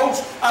something,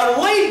 folks. A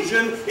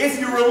legion, if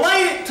you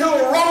relate it to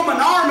a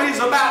Roman army, is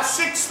about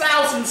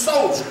 6,000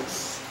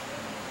 soldiers.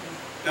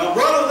 Now,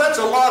 brother, that's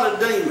a lot of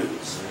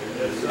demons.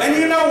 And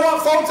you know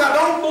what, folks? I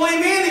don't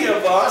believe any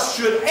of us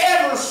should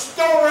ever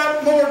store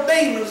up more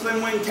demons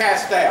than when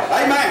cast out.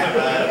 Amen.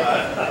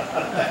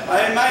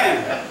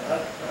 Amen.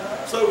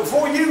 So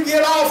before you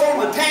get off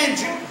on a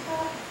tangent,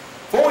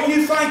 before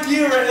you think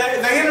you're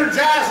the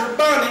Energizer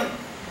Bunny,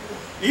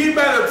 you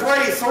better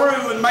pray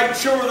through and make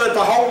sure that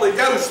the Holy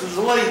Ghost is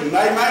leading.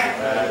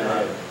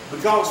 Amen?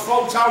 Because,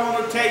 folks, I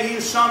want to tell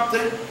you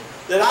something,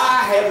 that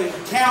I have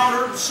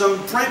encountered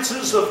some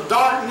princes of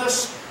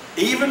darkness,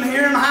 even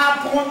here in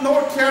High Point,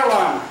 North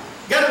Carolina.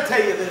 Got to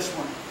tell you this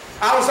one.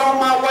 I was on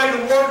my way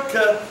to work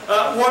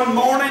one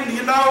morning,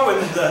 you know,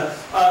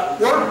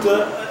 and worked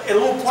at a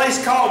little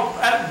place called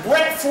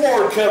Brett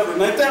Floor Covering.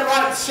 Ain't that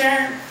right,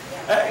 Sharon?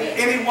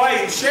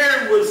 Anyway,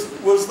 Sharon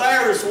was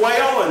there as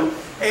well, and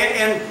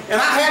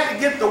I had to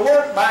get to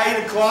work by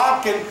 8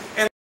 o'clock,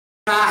 and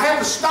I had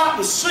to stop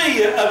and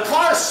see a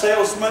car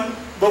salesman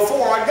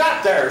before I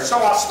got there. So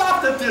I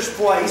stopped at this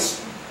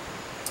place,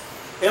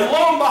 and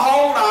lo and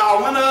behold,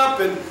 I went up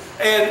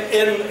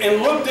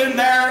and looked in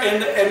there,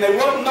 and there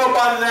wasn't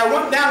nobody there. I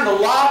went down the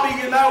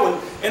lobby, you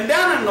know, and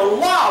down in the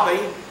lobby,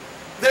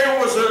 there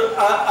was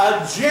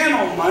a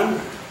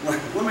gentleman,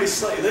 let me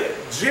say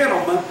that,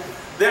 gentleman,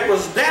 that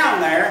was down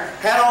there,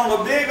 had on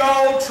a big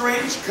old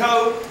trench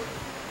coat,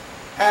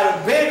 had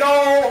a big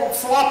old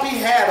floppy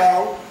hat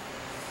on,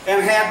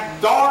 and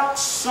had dark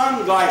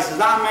sunglasses,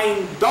 I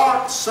mean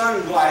dark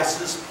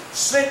sunglasses,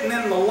 sitting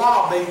in the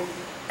lobby,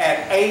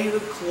 at 8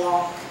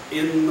 o'clock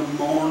in the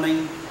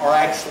morning, or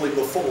actually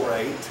before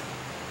 8.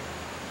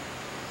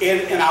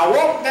 And I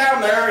walked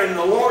down there, and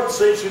the Lord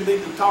says, you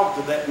need to talk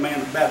to that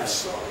man about his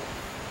soul.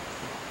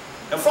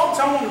 Now, folks,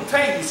 I want to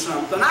tell you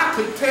something. I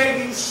could tell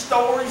you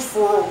stories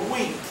for a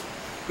week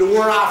to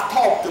where I've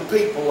talked to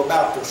people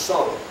about their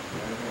soul.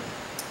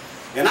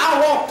 And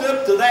I walked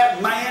up to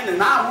that man,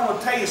 and I want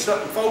to tell you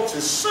something, folks.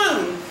 As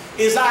soon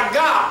as I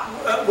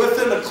got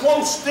within a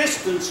close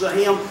distance of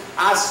him,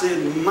 I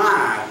said,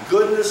 my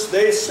goodness,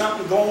 there's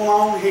something going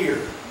on here.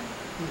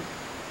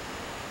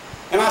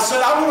 And I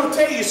said, I want to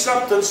tell you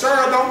something, sir.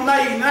 I don't know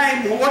your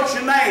name. Well, what's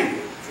your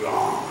name?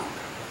 John.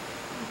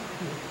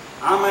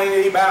 I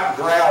mean, he about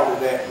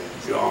growled at me,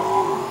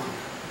 John.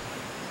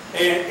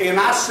 And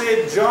I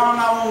said, John,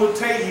 I want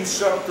to tell you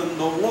something.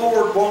 The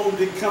Lord wanted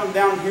to come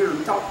down here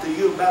and talk to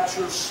you about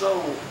your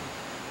soul.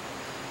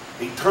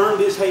 He turned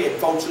his head,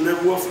 folks, and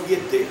never will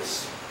forget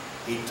this.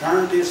 He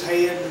turned his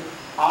head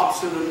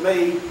opposite of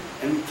me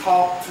and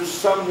talked to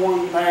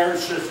someone there and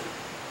says,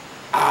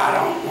 I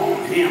don't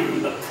want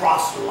him to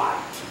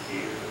proselyte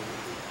here.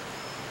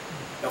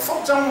 Now,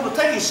 folks, I want to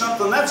tell you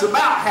something. That's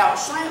about how it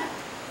sounds.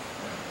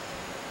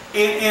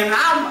 And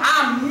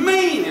I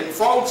mean it,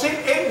 folks.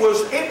 It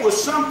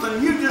was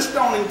something you just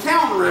don't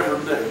encounter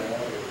every day.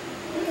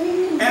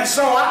 And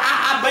so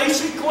I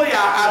basically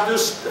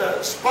just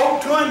spoke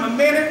to him a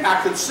minute, and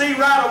I could see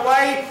right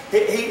away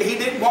he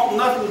didn't want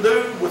nothing to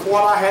do with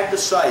what I had to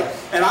say.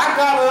 And I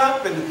got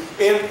up,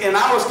 and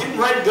I was getting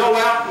ready to go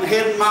out and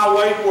heading my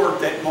way to work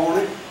that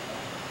morning.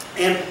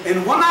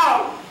 And when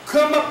I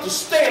come up the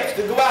steps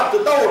to go out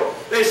the door,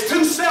 there's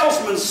two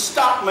salesmen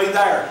stopped me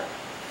there.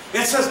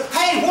 And says,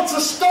 hey, what's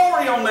the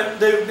story on that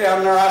dude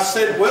down there? I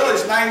said, well,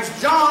 his name's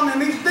John and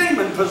he's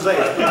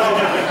demon-possessed.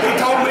 He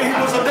told me he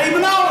was a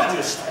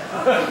demonologist.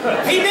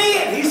 He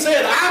did. He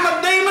said, I'm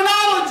a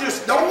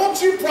demonologist. Don't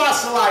want you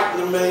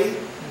proselyting to me.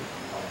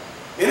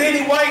 And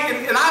anyway,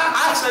 and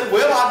I said,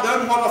 well, I've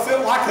done what I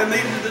felt like I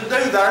needed to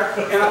do there.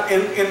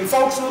 And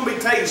folks, let me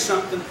tell you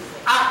something.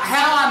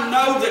 How I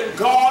know that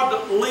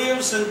God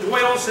lives and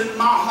dwells in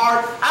my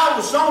heart, I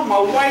was on my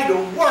way to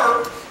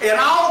work, and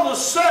all of a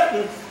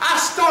sudden, I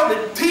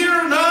started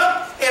tearing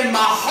up, and my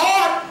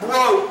heart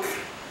broke.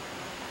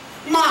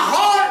 My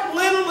heart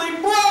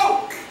literally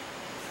broke.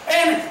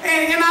 And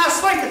I was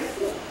thinking,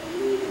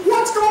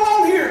 what's going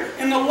on here?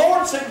 And the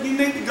Lord said, you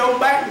need to go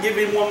back and give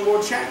him one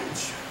more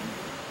chance.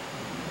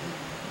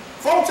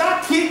 Folks,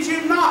 I kid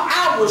you not,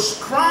 I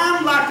was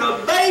crying like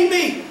a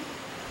baby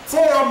for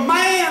a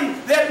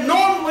man that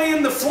normally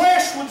in the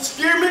flesh would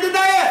scare me to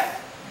death.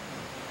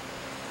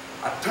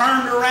 I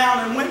turned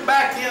around and went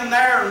back in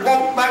there and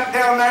walked back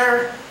down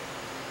there,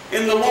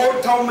 and the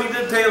Lord told me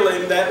to tell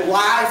him that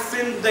life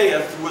and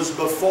death was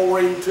before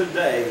him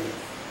today,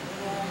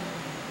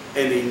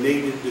 and he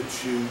needed to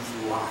choose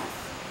life.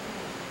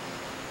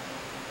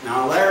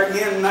 Now there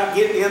again, not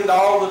getting into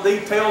all the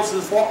details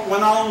of what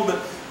went on,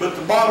 but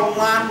the bottom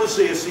line was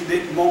this: he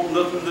didn't want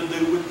nothing to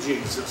do with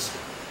Jesus.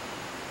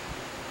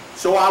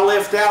 So I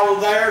left out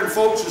of there, and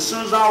folks, as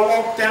soon as I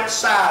walked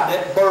outside,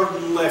 that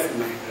burden left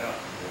me.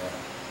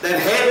 That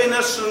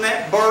heaviness and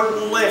that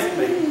burden left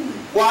me.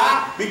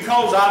 Why?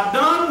 Because I've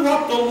done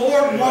what the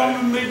Lord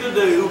wanted me to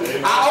do.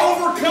 I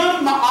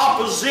overcome my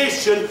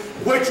opposition,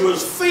 which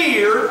was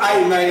fear,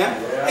 amen.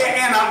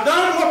 And I've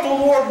done what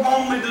the Lord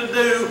wanted me to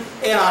do,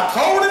 and I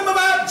told him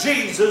about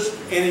Jesus,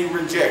 and he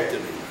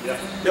rejected me.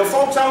 Now,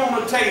 folks, I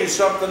want to tell you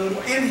something.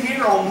 In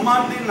here on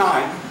Monday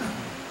night,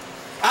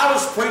 I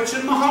was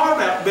preaching my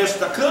heart out best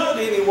I could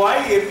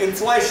anyway, in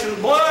flesh and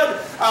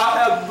blood,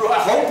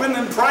 hoping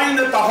and praying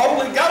that the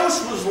Holy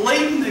Ghost was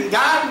leading and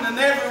guiding in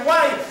every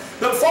way.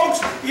 But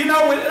folks, you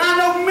know, I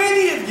know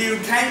many of you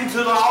came to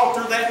the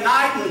altar that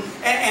night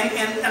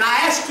and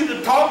I asked you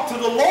to talk to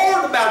the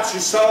Lord about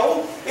your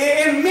soul,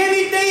 and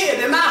many did,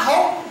 and I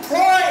hope and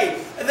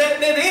pray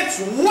that it's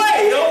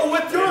well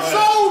with your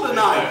soul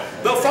tonight.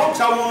 But folks,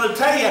 I want to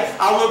tell you,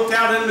 I looked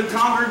out in the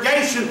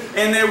congregation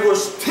and there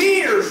was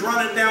tears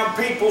running down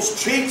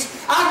people's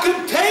cheeks. I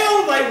could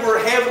tell they were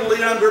heavily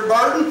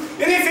underburdened,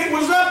 and if it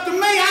was up to me,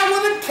 I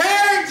would have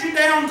carried you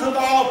down to the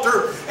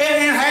altar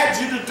and had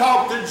you to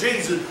talk to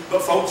Jesus.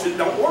 But folks, it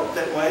don't work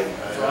that way.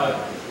 That's right.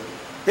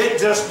 It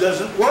just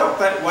doesn't work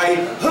that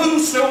way.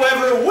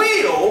 Whosoever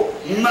will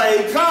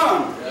may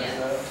come.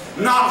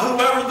 Not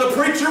whoever the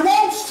preacher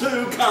wants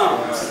to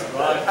comes.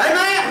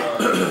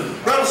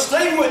 Amen. Brother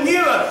Steve, wouldn't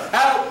you like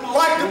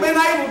to have been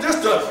able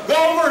just to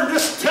go over and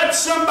just touch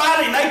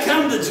somebody and they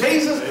come to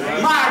Jesus?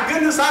 My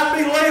goodness, I'd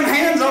be laying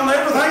hands on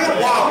everything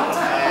that walked.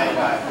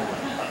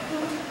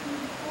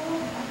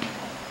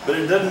 But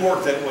it doesn't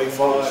work that way,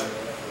 folks.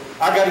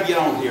 I got to get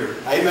on here.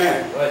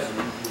 Amen.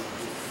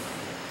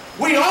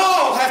 We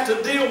all have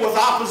to deal with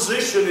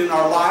opposition in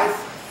our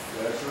life.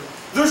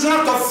 There's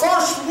not the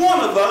first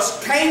one of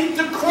us came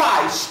to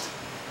Christ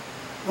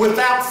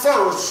without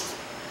first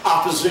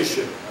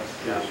opposition.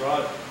 That's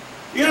right.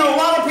 You know, a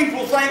lot of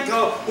people think,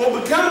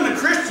 well, becoming a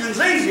Christian is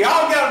easy.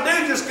 All you got to do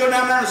is just go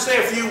down there and say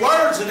a few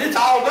words and it's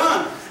all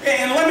done.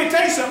 And let me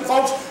tell you something,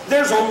 folks.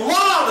 There's a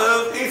lot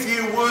of, if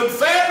you would,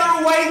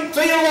 featherweight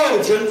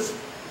theologians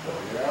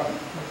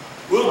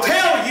will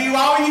tell you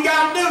all you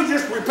got to do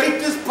is just repeat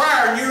this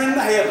prayer and you're in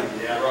the heaven.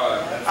 Yeah,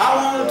 right. I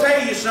want to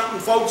tell you something,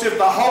 folks. If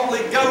the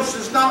Holy Ghost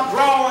is not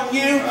drawing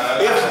you,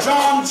 if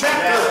John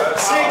chapter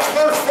 6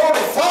 verse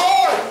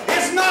 44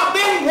 has not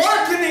been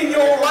working in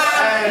your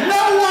life,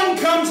 no one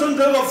comes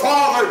unto the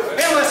Father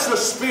unless the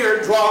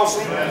Spirit draws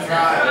him. That's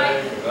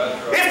right.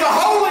 If the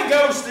Holy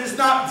Ghost is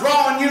not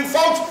drawing you,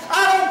 folks,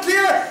 I don't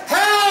care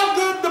how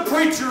good the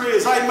preacher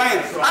is,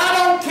 amen. I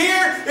don't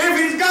care if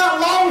he's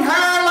got long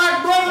hair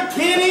like Brother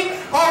Kenny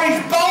or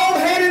he's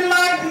bald-headed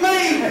like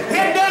me.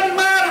 It doesn't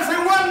matter if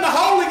it wasn't the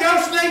Holy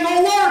Ghost, it ain't going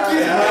to work.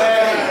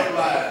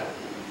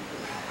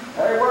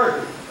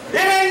 It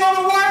ain't going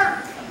to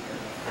work.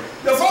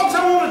 Now, folks, I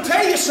want to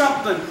tell you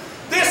something.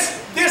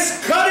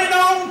 This cut it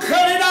on,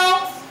 cut it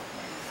off.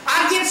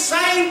 I get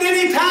saved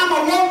anytime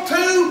I want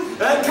to,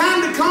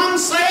 kind of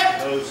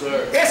concept. No,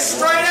 sir. It's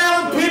straight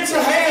out of the pits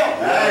of hell.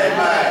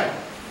 Amen.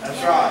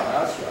 That's right.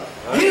 That's right.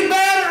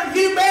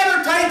 You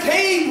better take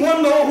heed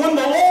when the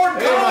Lord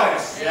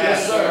calls.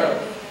 Yes, sir.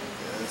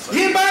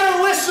 You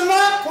better listen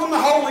up when the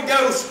Holy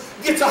Ghost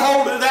gets a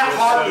hold of that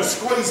heart and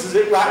squeezes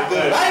it right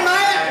good.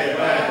 Amen.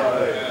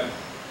 Amen.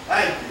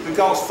 Thank you.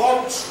 Because,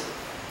 folks,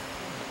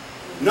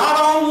 not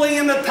only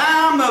in the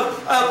time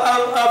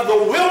of the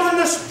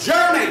wilderness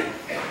journey,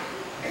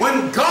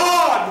 when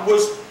God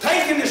was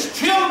taking His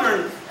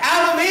children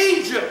out of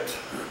Egypt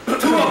to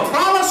a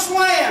promised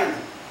land,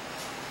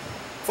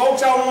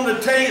 folks, I want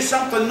to tell you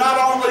something. Not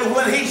only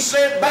when He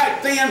said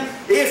back then,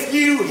 if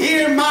you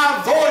hear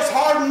my voice,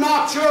 harden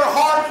not your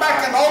heart,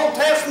 back in the Old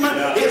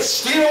Testament, it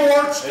still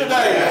works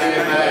today.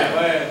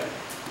 Amen.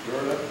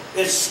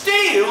 It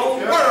still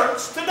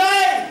works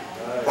today.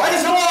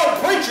 Praise the Lord,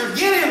 preacher,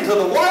 get into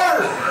the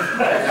Word.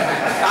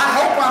 I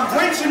hope I'm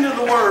preaching to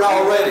the Word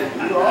already.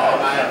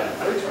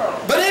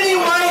 But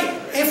anyway,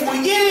 if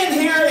we get in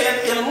here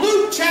in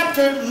Luke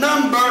chapter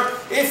number,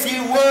 if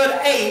you would,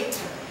 8,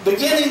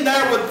 beginning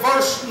there with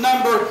verse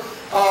number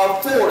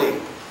 40.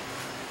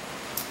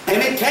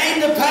 And it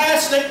came to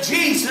pass that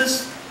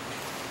Jesus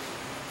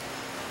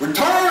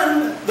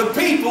returned, the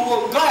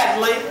people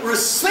gladly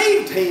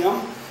received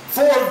Him,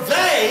 for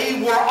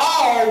they were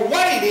all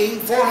waiting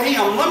for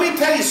Him. Let me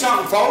tell you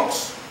something,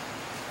 folks.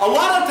 A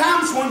lot of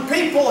times when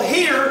people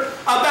hear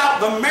about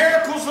the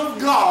miracles of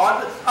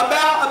God,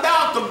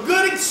 about the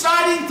good,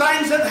 exciting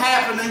things that are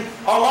happening,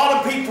 a lot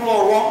of people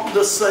are wanting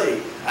to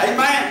see.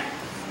 Amen.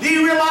 Do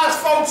you realize,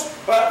 folks,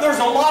 there's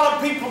a lot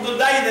of people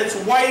today that's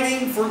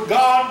waiting for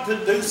God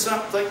to do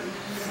something?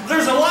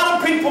 There's a lot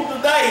of people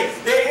today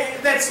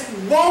that's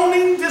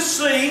wanting to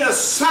see a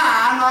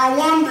sign or a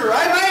wonder.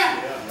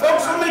 Amen.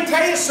 Folks, let me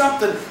tell you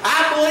something.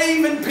 I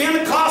believe in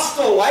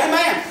Pentecostal.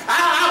 Amen.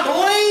 I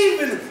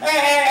believe in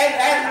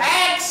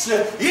Acts.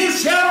 You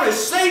shall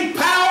receive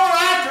power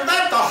after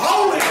that. The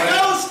Holy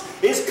Ghost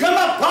is come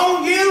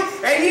upon you,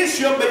 and you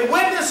shall be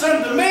witness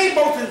unto me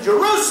both in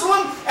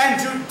Jerusalem and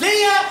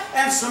Judea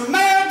and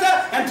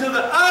Samaria and to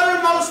the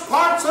uttermost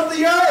parts of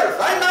the earth.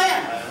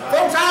 Amen.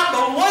 Folks, I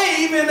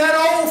believe in that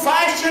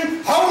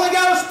old-fashioned Holy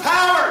Ghost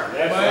power.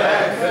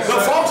 Amen.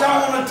 But folks,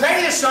 I want to tell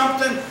you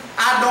something.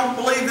 I don't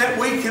believe that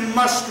we can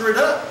muster it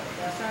up.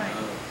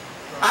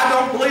 I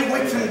don't believe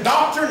we can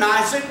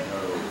doctrinize it.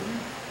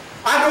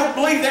 I don't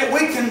believe that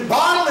we can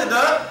bottle it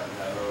up.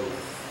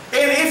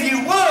 And if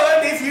you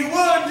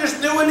would,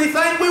 just do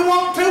anything we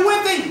want to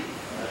with Him.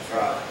 That's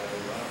right.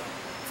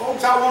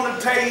 Folks, I want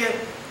to tell you,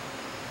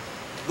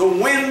 the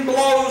wind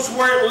blows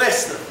where it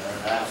listeth.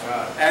 That's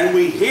right. And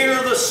we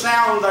hear the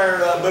sound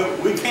thereof, but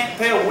we can't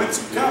tell whence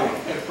it's coming.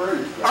 Or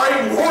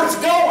even where it's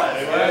going.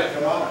 Amen.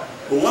 Come on.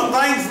 But one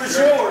thing's for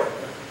sure.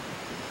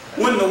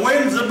 When the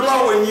winds are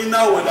blowing, you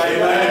know it.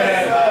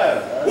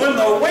 Amen. When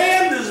the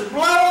wind is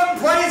blowing,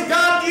 praise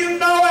God, you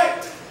know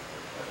it.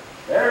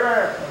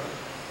 There.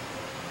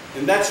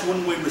 And that's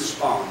when we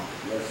respond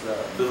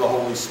to the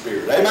Holy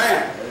Spirit.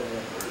 Amen.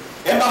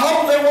 And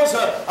behold, there was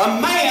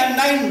a man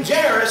named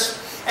Jairus,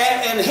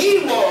 and he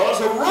was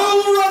a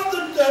ruler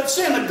of the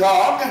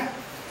synagogue,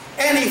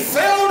 and he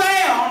fell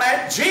down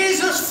at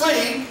Jesus'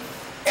 feet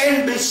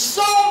and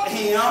besought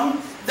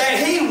Him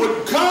that He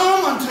would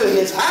come unto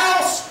his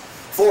house,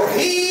 for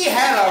he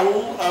had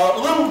a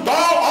little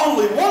daughter,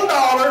 only one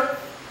daughter,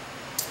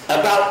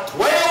 about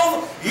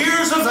 12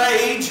 years of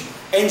age,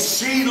 and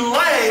she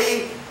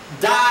lay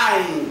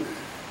dying.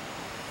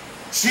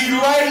 She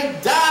lay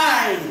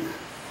dying.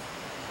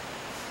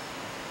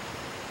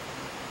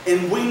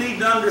 And we need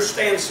to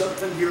understand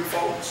something here,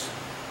 folks.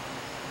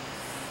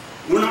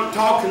 We're not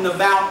talking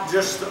about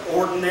just the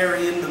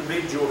ordinary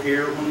individual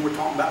here when we're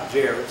talking about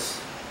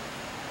Jairus.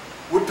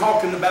 We're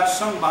talking about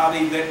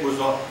somebody that was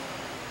a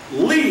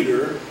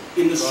leader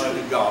in the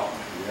synagogue.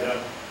 Yeah.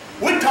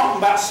 We're talking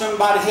about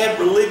somebody who had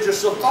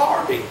religious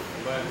authority.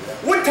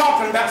 We're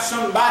talking about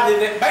somebody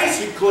that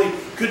basically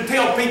could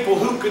tell people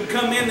who could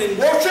come in and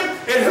worship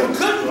and who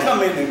couldn't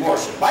come in and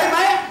worship. Amen?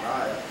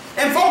 Right.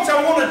 And folks,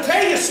 I want to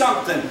tell you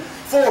something.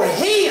 for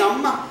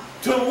him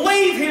to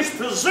leave his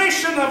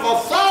position of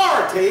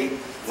authority,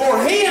 for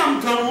him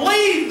to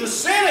leave the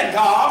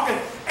synagogue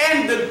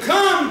and to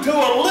come to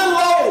a little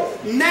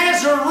old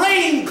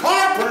Nazarene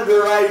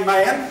carpenter,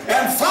 amen,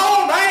 and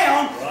fall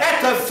down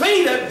at the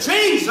feet of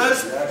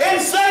Jesus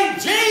and say,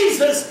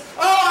 Jesus,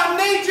 oh, I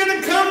need you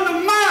to come to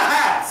my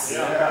house.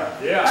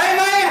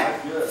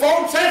 Amen.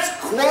 Folks, that's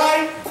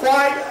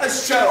quite a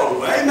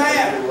show.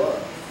 Amen.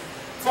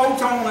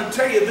 Folks, I want to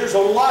tell you, there's a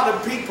lot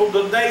of people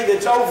today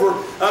that's over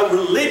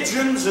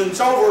religions and it's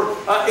over,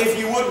 if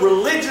you would,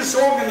 religious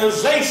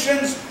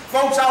organizations.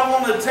 Folks, I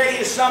want to tell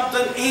you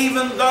something.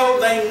 Even though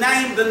they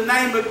named the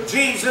name of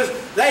Jesus,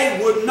 they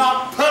would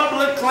not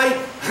publicly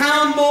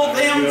humble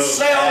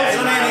themselves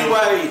in any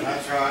way.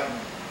 That's right.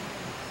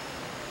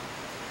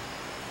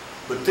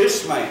 But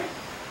this man,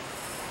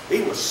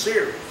 he was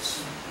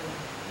serious.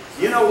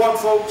 You know what,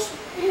 folks?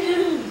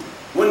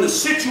 When the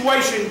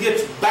situation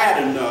gets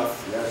bad enough,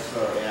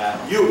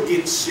 you'll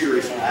get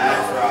serious.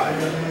 That's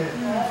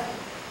right.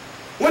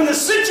 When the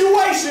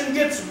situation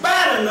gets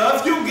bad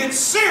enough, you'll get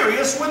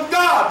serious with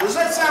God. Does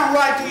that sound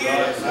right to you?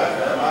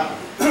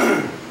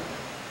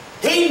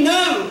 He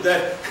knew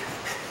that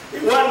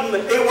it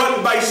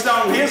wasn't based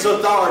on his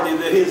authority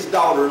that his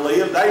daughter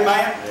lived.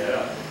 Amen?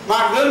 Yeah.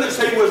 My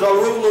goodness, he was a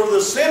ruler of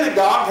the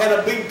synagogue, had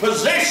a big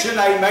position.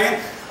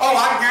 Amen. Oh,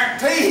 I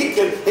guarantee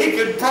he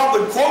could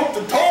probably quote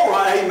the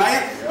Torah,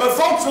 amen. But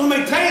folks, let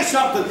me tell you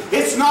something.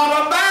 It's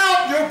not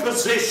about your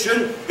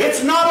position.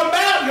 It's not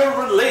about your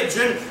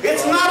religion.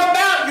 It's not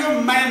about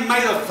your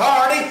man-made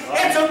authority.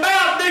 It's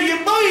about, do you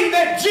believe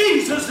that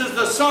Jesus is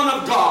the Son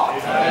of God?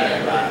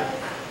 Amen.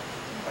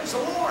 Praise the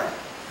Lord.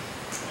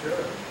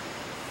 Sure.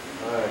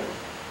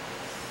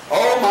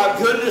 Oh my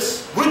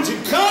goodness. Would you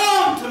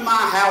come to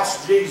my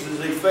house,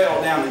 Jesus? He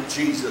fell down at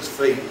Jesus'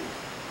 feet.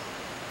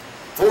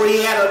 For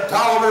he had a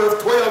daughter of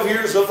 12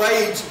 years of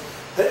age,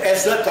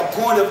 as at the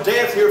point of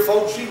death here,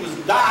 folks, she was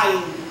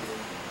dying.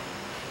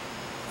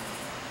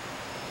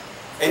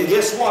 And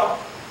guess what?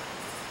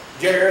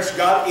 Jairus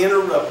got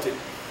interrupted.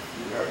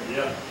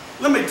 Yeah.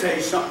 Let me tell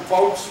you something,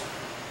 folks.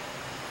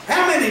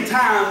 How many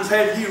times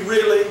have you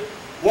really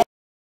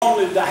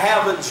wanted to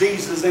have a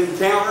Jesus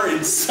encounter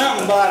and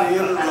somebody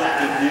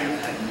interrupted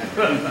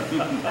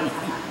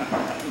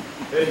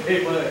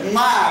you?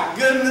 My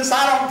goodness,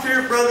 I don't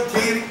care, Brother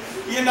Kenny.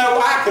 You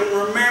know, I can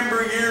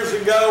remember years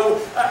ago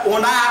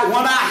when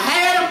I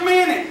had a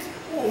minute,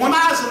 when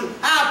I was in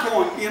High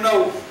Point,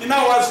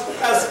 I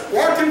was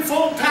working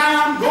full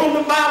time, going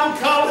to Bible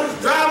college,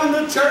 driving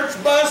the church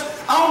bus,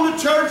 on the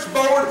church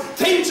board,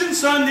 teaching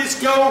Sunday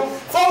school,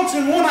 folks.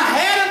 And when I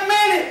had a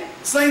minute,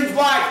 seems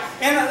like,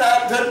 and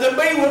to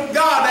be with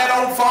God, that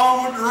old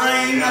phone would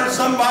ring or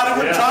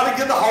somebody would try to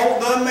get a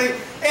hold of me.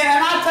 And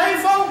I tell you,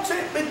 folks,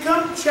 it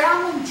becomes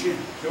challenging.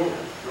 Sure.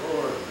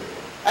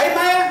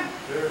 Amen.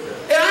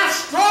 And I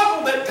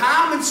struggled at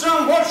times in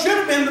some what should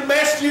have been the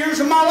best years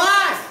of my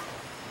life.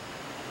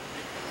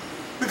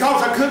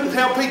 Because I couldn't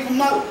tell people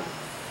no.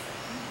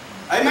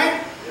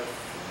 Amen? Yep.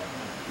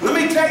 Let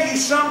me tell you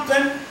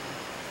something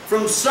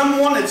from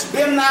someone that's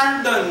been there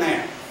and done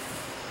that.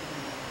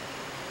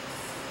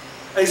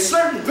 There's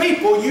certain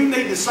people you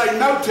need to say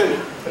no to.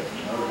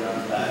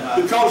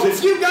 Because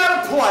if you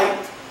got a plate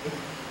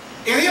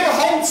and it'll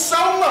hold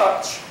so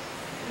much,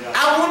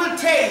 I want to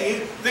tell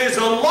you, there's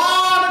a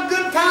lot of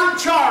good time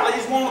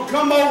Charlies want to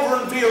come over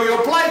and fill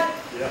your plate.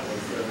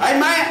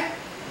 Amen.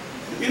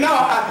 You know,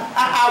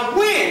 I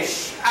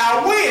wish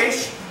I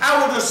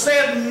would have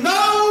said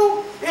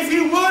no, if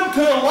you would,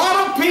 to a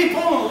lot of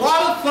people and a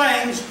lot of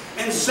things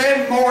and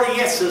said more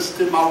yeses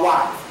to my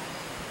wife.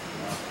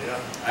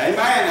 Amen.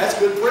 That's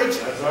good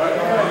preaching. That's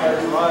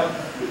right.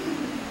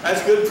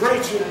 That's good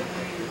preaching.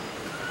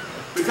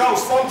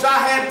 Because, folks, I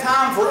had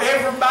time for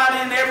everybody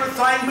and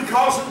everything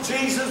because of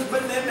Jesus,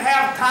 but didn't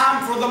have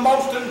time for the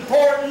most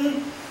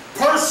important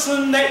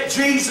person that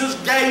Jesus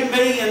gave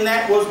me, and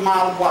that was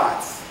my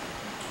wife.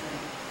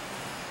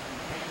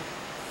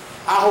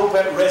 I hope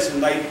that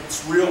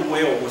resonates real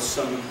well with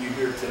some of you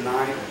here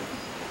tonight.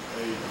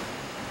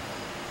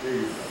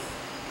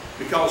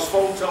 Because,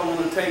 folks, I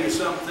want to tell you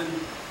something.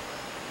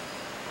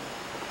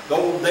 The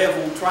old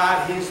devil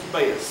tried his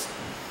best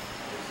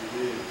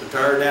to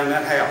tear down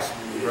that house,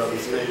 Brother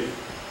Steve.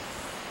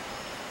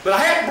 But I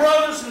had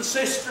brothers and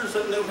sisters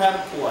that knew how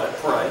to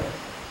pray.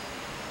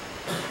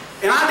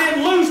 And I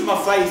didn't lose my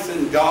faith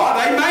in God.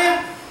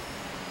 Amen?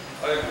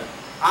 Amen.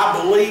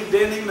 I believed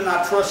in Him and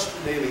I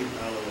trusted in Him.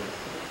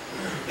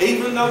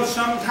 Even though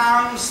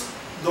sometimes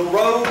the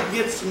road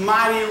gets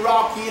mighty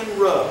rocky and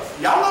rough.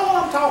 Y'all know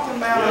what I'm talking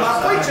about. Yes, I'm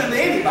not preaching to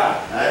anybody.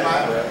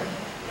 Amen.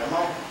 Come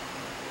on.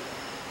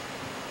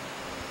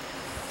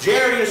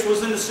 Jairus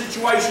was in a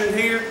situation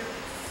here.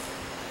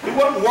 He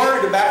wasn't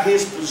worried about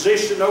his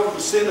position over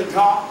the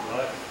synagogue.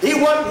 Right. He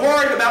wasn't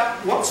worried about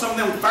what some of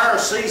them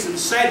Pharisees and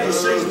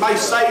Sadducees may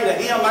say to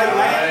him.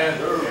 Amen.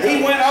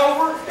 He went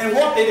over, and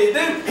what did he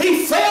do?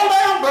 He fell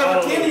down,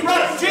 Brother Kenny,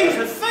 right at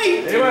Jesus'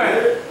 feet.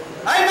 Amen.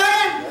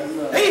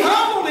 Amen. He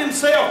humbled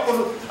himself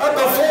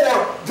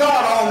before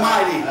God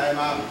Almighty.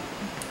 Amen.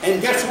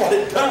 And guess what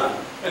it done?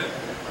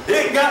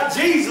 It got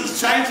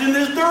Jesus changing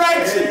his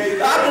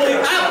direction. I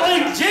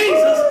believe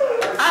Jesus,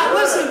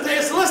 listen to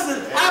this,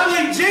 I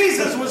believe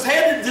Jesus was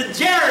headed to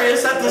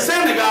Jairus at the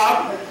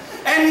synagogue,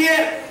 and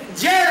yet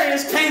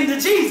Jairus came to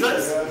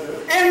Jesus,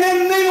 and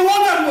then neither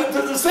one of them went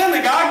to the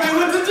synagogue, they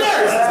went to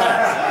Jairus'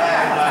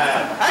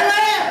 house.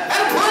 Amen.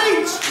 That'll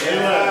preach.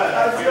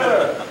 That's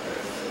good.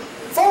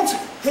 Folks,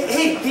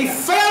 he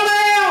fell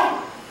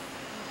down.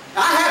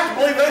 I have to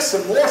believe there's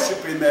some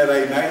worship in that,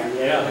 amen.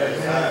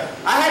 Yeah.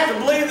 I have to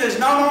believe there's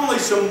not only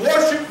some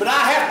worship, but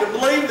I have to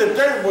believe that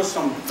there was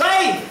some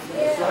faith.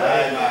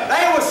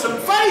 There was some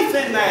faith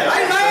in that,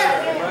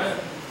 amen.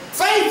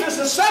 Faith is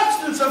the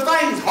substance of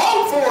things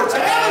hoped for. It's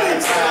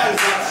evidence of things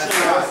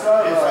not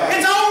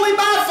seen. It's only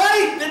by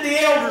faith that the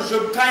elders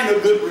obtain a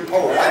good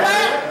report.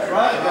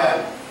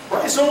 Amen.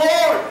 Praise the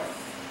Lord.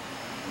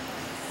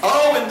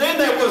 Oh, and then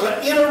there was an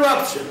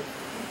interruption.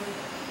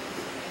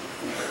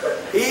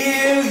 Ew,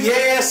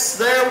 yes,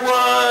 there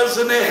was,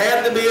 and it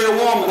had to be a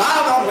woman.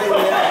 I don't mean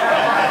that.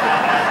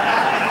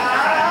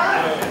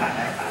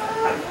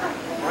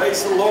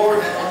 Praise the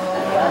Lord.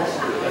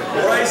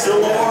 Praise the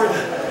Lord.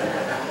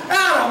 I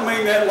don't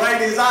mean that,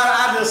 ladies.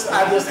 I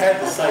just had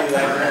to say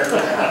that.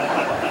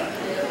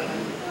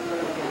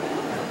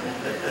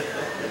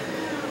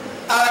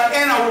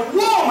 And a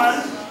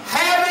woman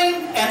having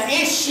an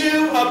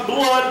issue of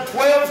blood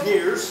 12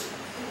 years,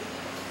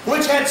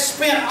 which had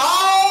spent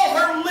all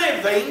her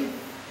living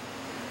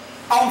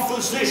on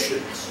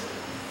physicians,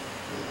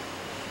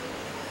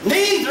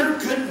 neither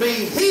could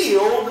be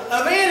healed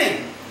of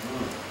any,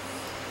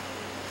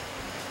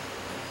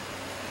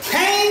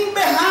 came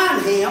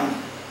behind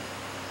him.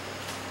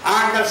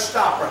 I got to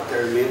stop right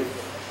there a minute.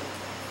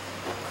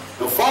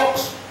 Now,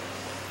 folks,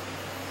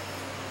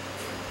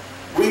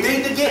 we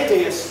need to get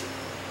this.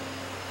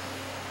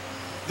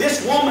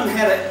 This woman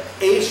had an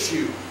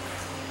issue.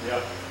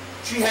 Yeah.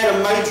 She had a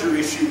major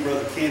issue,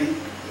 Brother Kenny.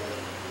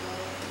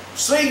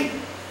 See,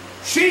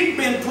 she'd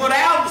been put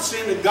out of the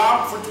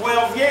synagogue for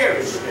 12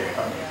 years.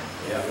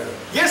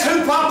 Guess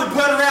who probably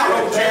put her out?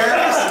 Oh,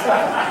 Jairus.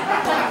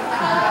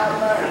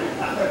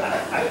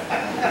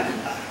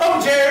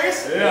 Oh,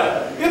 Jairus.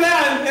 Yeah. You know,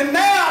 and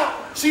now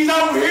she's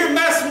over here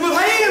messing with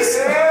his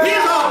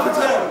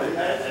opportunity.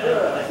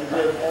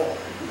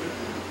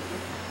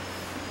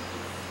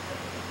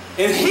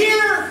 And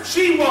here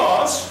she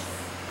was,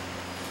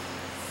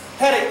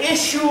 had an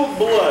issue of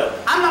blood.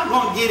 I'm not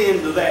going to get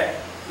into that,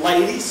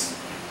 ladies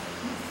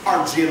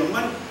or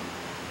gentlemen,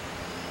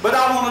 but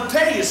I want to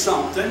tell you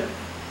something.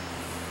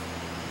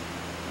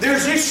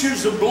 There's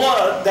issues of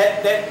blood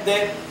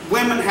that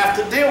women have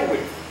to deal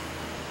with.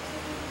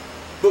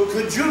 But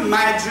could you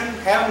imagine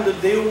having to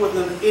deal with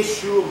an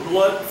issue of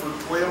blood for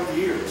 12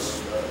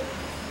 years?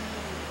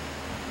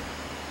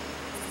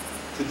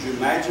 Could you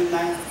imagine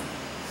that?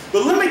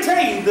 But let me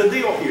tell you the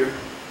deal here.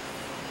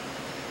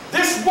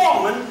 This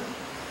woman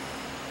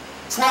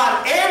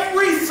tried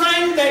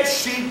everything that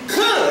she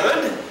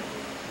could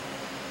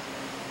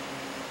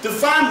to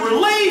find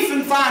relief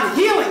and find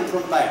healing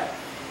from that.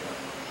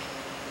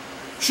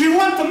 She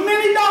went to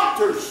many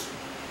doctors.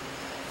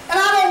 And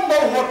I don't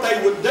know what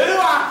they would do.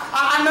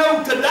 I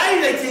know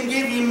today they can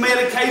give you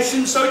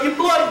medication so your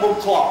blood will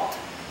clot.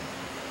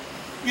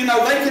 You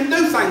know, they can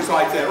do things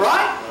like that,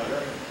 right?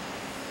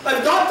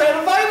 They've got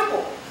that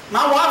available.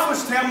 My wife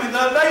was telling me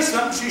the other day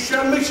something she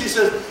showed me. She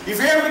says, if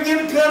you ever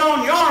get a cut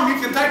on your arm, you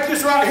can take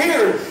this right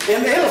here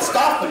and it'll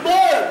stop the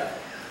blood.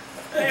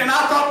 And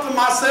I thought to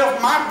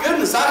myself, my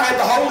goodness, I had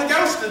the Holy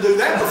Ghost to do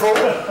that before.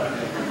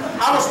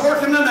 I was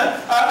working in a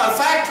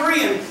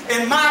factory,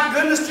 and my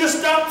goodness,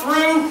 just got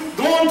through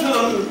going to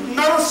the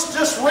nurse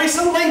just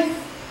recently,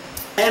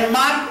 and there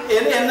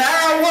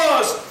I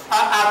was.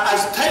 I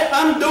was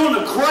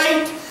undoing a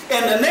crate,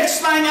 and the next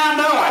thing I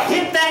know, I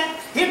hit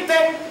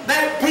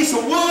that piece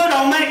of wood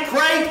on that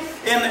crate,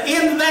 and the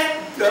end of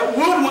that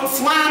wood went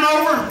flying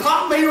over and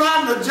popped me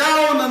right in the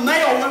jaw, and the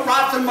nail went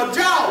right through my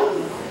jaw.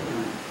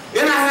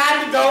 And I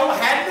had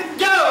to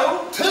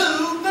go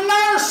to the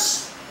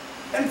nurse.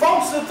 And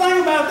folks, the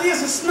thing about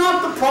this, it's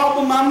not the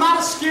problem. I'm not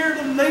scared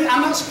of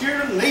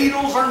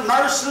needles or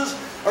nurses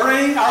or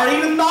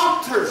even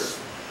doctors.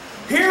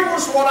 Here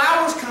was what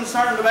I was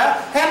concerned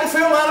about. Had to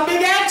fill out a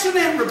big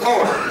accident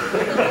report.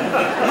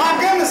 My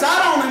goodness,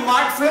 I don't even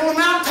like filling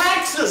out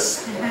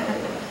taxes.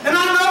 And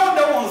I know I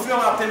don't want to fill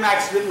out them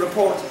accident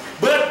reports.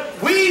 But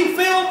we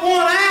filled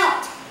one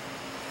out.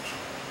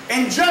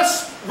 And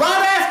just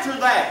right after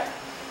that,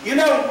 you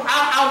know,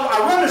 I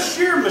run a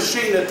shear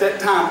machine at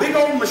that time. Big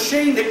old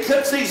machine that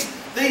cuts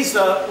these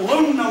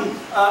aluminum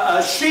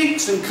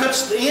sheets and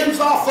cuts the ends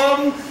off of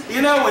them,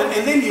 you know,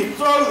 and then you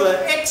throw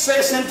the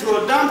excess into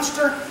a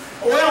dumpster.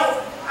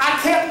 Well, I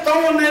kept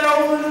throwing that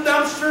over in the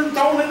dumpster and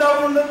throwing it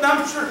over in the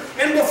dumpster.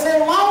 And before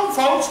long,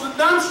 folks, the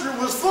dumpster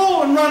was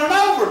full and running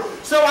over.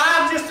 So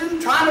I just been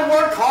trying to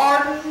work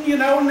hard and, you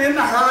know, and in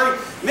a hurry.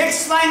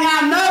 Next thing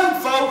I know,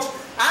 folks,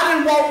 I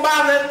didn't walk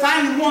by that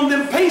thing and one of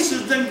them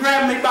pieces didn't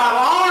grab me by the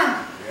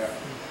arm.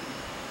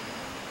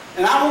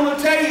 And I want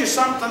to tell you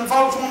something,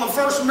 folks. One of the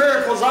first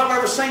miracles I've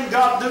ever seen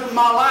God do in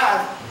my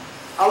life.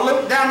 I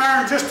looked down there,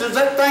 and just as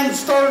that thing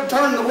started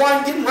turning the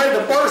white, getting ready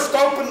to burst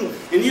open,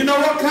 and you know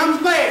what comes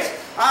next?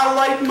 I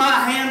laid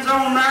my hands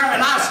on there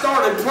and I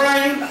started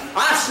praying.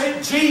 I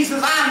said,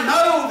 Jesus, I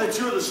know that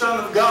you're the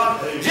Son of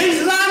God.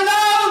 Jesus, I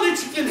know that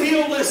you can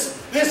heal this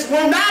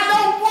wound. I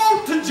don't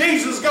want to,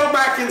 Jesus, go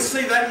back and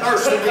see that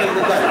nurse again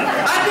today.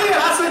 I did.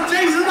 I said,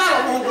 Jesus, I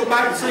don't want to go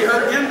back and see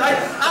her again today.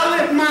 I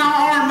lifted my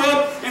arm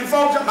up, and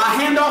folks, my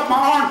hand off my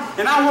arm,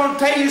 and I want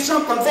to tell you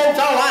something, folks.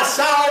 All I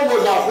saw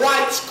was a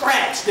white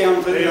scratch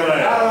down through there.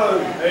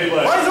 Praise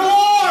the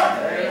Lord.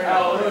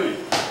 Hallelujah.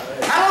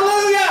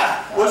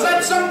 Hallelujah! Was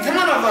that some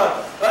kind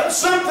of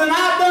something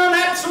I done?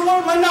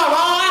 Absolutely not.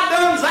 All I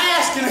done is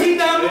ask, and He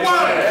done the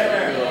work.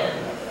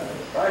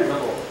 Praise the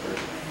Lord.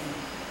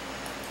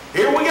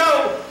 Here we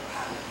go.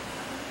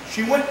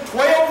 She went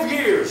 12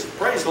 years.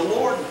 Praise the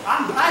Lord.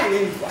 I ain't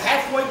even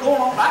halfway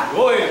going on back.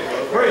 Go ahead,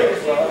 brother.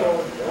 Praise the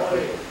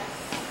Lord.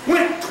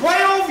 Went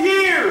 12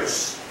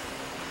 years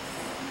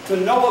to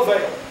no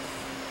avail.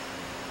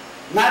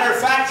 Matter of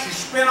fact, she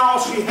spent all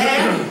she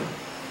had,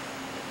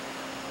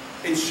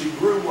 and she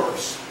grew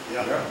worse.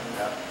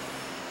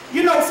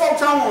 You know,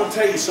 folks, I want to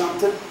tell you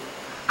something.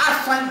 I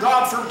thank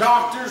God for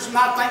doctors, and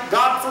I thank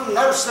God for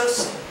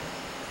nurses.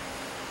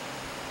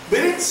 But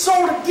it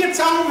sort of gets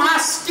on my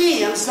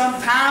skin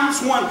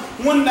sometimes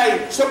when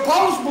they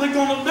supposedly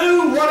going to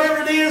do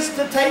whatever it is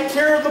to take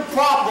care of the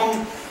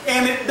problem,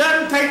 and it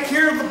doesn't take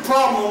care of the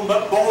problem,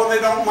 but boy, they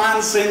don't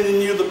mind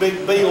sending you the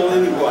big bill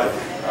anyway.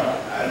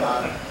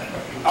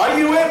 Are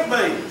you with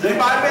me? Has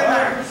anybody been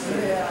there?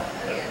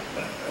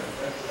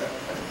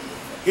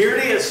 Here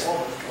it is.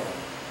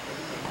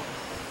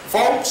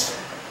 Folks,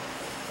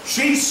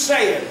 she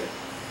said,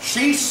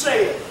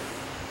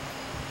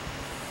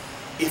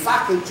 if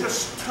I could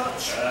just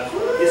touch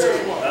His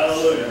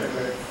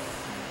clothes.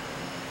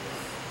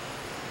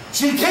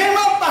 She came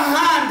up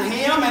behind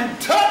Him and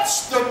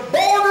touched the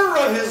border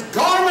of His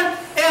garment,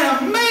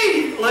 and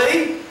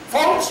immediately,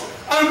 folks,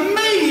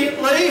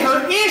 immediately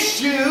her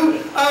issue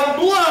of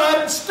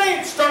blood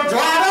started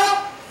dried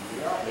up.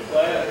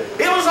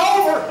 It was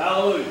over.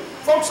 Hallelujah.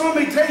 Folks, let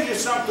me tell you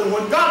something.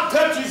 When God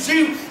touches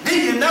you, do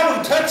you know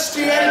He touched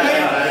you?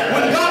 Amen.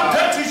 When God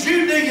touches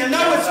you, do you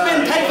know it's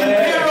been taken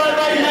care of?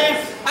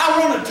 Amen. I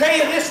want to tell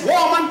you, this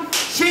woman,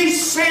 she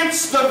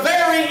sensed the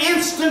very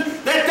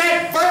instant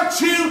that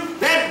virtue,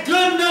 that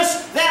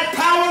goodness, that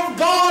power of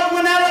God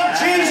went out of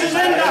Jesus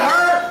into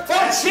her.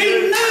 Folks, she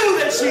knew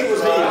that she was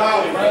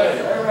healed.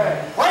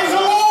 Praise the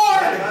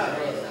Lord.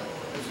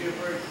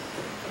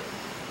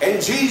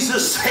 And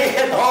Jesus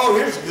said, oh,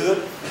 here's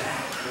good.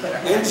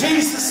 And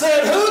Jesus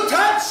said, who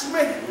touched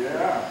me?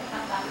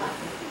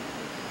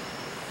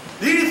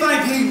 Do you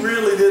think He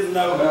really didn't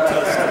know who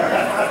touched him?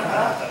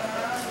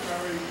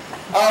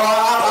 Oh,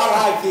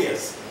 I like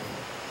this.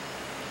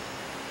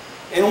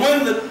 And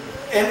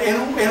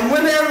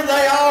whenever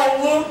they all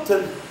looked,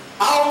 and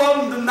all of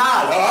them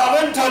denied, oh,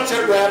 I didn't touch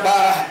it,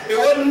 Rabbi. It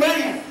wasn't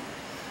me.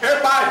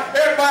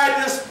 Everybody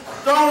just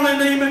throwing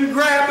him and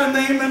grabbing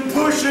him and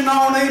pushing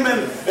on him,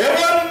 and it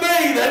wasn't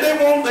me. They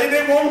didn't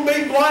want to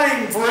be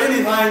blamed for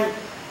anything.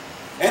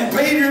 And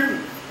Peter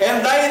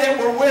and they that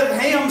were with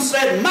him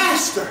said,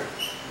 Master,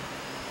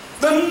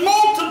 the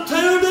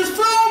multitude is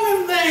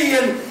thronging thee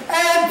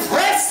and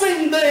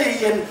pressing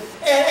thee,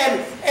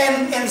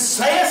 and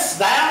sayest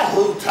thou,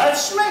 who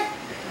touched me?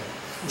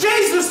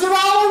 Jesus, they're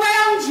all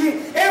around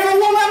you. Every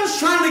one of them's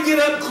trying to get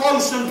up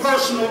close and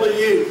personal to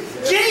you.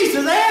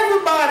 Jesus,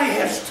 everybody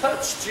has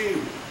touched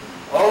you.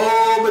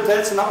 Oh, but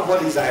that's not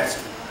what He's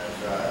asking.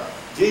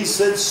 Jesus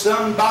said,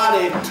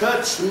 somebody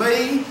touched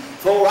me,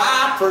 for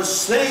I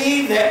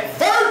perceive that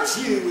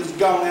virtue is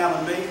gone out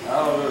of me.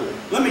 Hallelujah.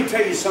 Let me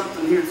tell you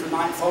something here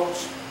tonight,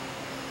 folks.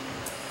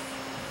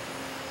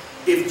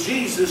 If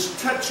Jesus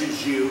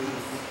touches you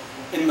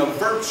and the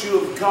virtue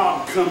of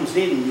God comes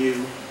in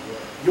you,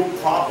 your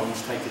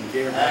problem's taken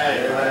care of.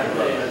 Amen.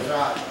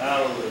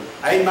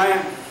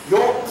 Amen.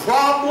 Your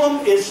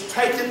problem is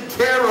taken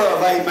care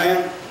of.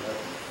 Amen.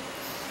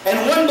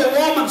 And when the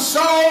woman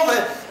saw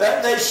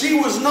that she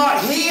was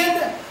not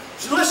hid,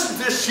 listen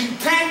to this, she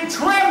came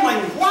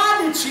trembling.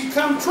 Why did she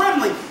come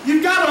trembling?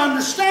 You've got to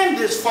understand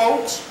this,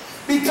 folks.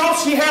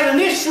 Because she had an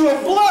issue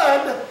of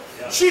blood,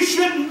 she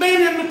shouldn't have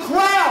been in the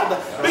crowd.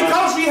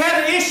 Because she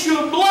had an issue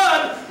of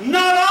blood,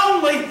 not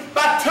only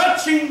by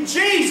touching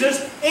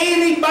Jesus,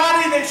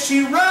 anybody that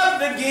she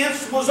rubbed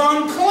against was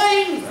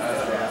unclean.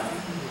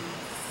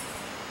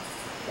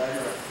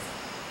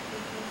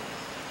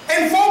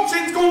 And folks,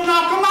 it's going to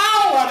knock them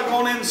out out of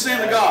going in the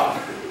synagogue.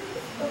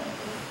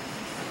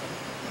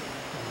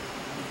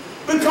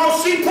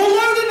 Because she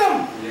polluted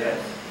them. Yes.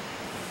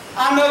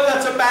 I know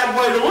that's a bad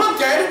way to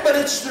look at it, but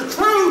it's the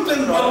truth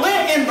in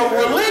the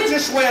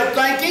religious way of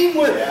thinking,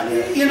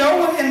 you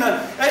know, in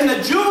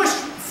the Jewish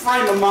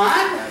frame of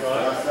mind.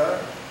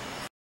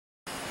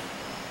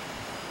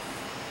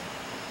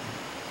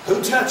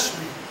 Who touched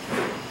me?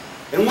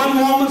 And one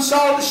woman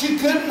saw that she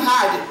couldn't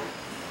hide it.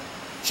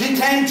 She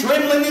came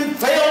trembling and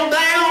fell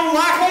down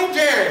like old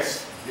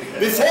Jairus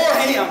before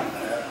him.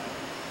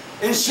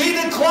 And she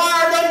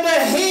declared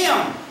unto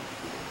him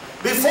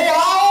before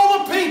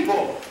all the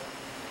people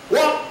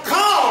what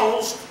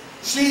caused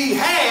she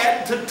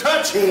had to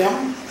touch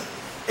him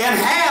and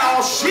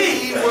how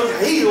she was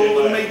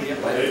healed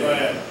immediately.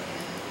 Amen.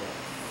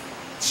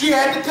 She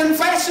had to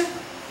confess it.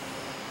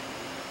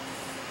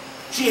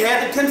 She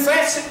had to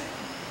confess it.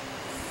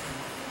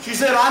 She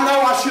said, I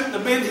know I shouldn't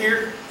have been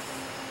here.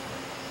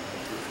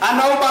 I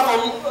know by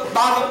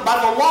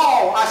the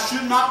law I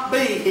should not be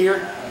here.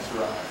 That's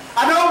right.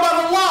 I know by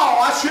the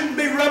law I shouldn't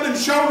be rubbing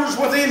shoulders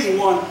with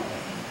anyone.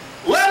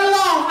 Let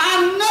alone,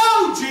 I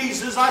know,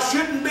 Jesus, I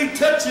shouldn't be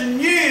touching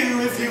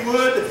you, if you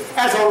would,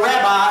 as a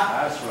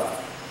rabbi. That's right.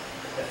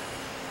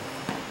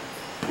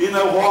 You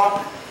know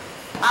what?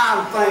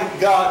 I thank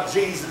God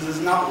Jesus is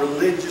not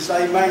religious,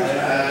 amen?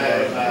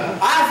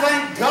 I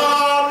thank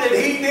God that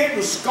He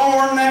didn't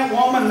scorn that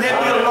woman.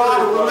 There'd be a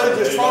lot of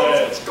religious folks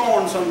that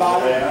scorn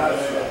somebody.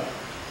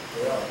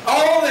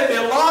 Oh, there'd be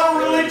a lot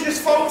of religious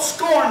folks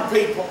scorn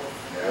people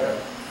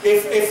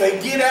if they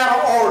get out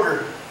of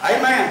order,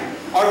 amen?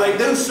 Or they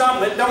do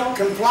something that don't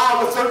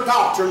comply with their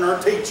doctrine or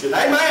teaching,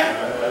 amen?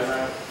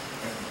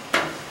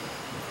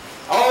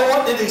 Oh,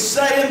 what did He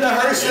say unto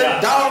her? He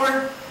said,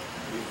 daughter,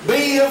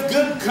 be of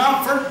good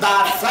comfort,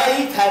 thy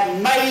faith hath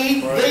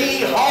made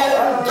thee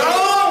whole.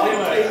 Go!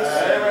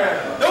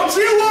 Don't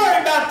you worry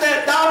about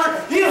that,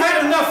 daughter. You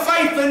had enough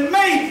faith in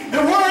me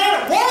that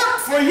it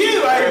worked for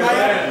you,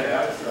 amen.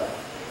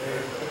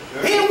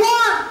 It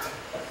worked.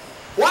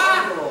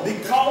 Why?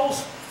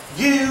 Because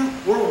you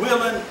were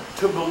willing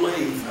to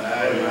believe.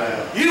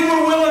 You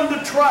were willing to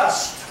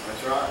trust.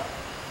 That's right.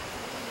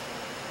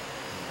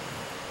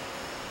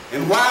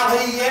 And while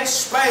he yet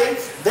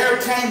spake, there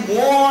came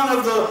one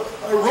of the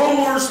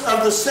rulers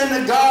of the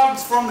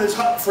synagogues from the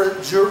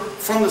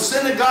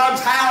synagogue's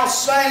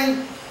house,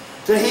 saying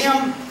to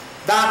him,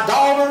 thy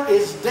daughter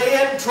is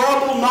dead,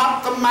 trouble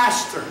not the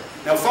master.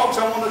 Now folks,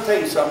 I want to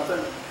tell you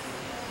something.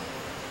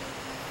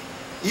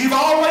 You're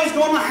always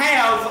going to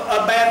have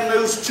a bad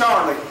news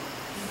Charlie.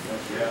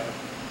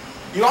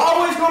 You're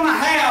always going to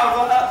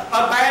have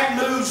a bad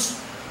news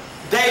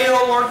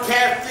Dale or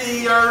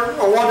Kathy or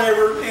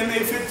whatever, and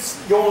if it's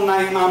your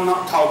name, I'm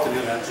not talking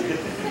about you.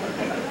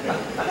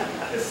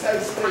 Just say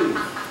Steve.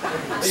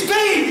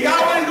 Steve, you're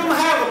always going to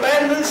have a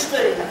bad news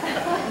Steve.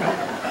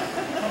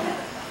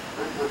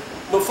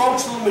 But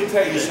folks, let me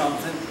tell you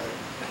something.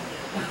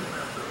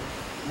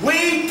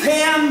 We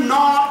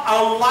cannot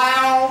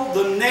allow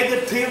the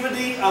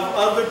negativity of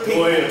other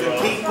people to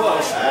keep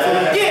us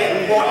from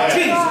getting what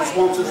Jesus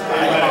wants us to do.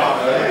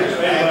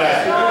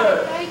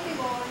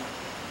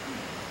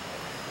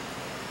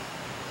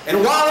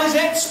 And while he's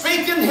yet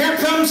speaking, here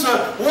comes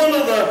one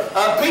of the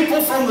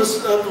people from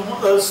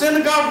the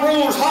synagogue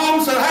ruler's home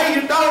and said, hey,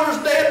 your daughter's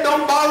dead,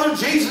 don't bother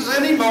Jesus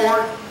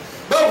anymore.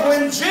 But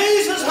when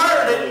Jesus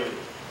heard it,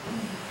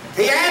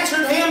 he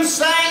answered him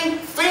saying,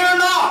 fear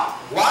not.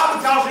 Why?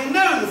 Because he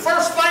knew the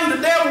first thing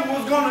the devil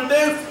was going to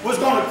do was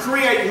going to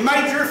create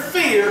major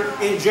fear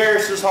in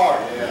Jairus'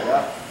 heart.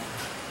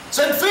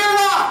 Said, fear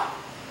not,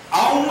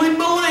 only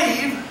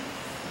believe,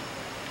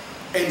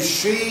 and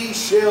she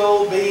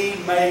shall be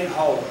made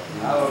whole.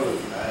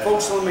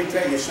 Folks, let me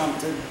tell you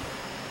something.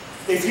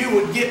 If you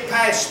would get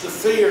past the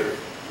fear,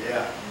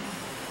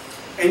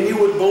 and you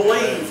would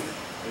believe.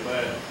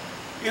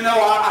 You know,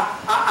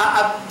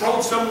 I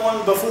told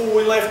someone before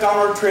we left on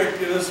our trip,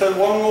 and they said,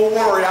 well, I'm going to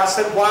worry. I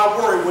said, why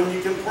worry when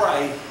you can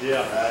pray?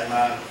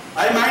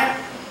 Amen.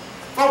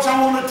 Folks, I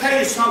want to tell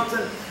you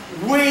something.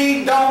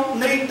 We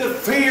don't need to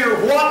fear.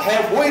 What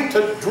have we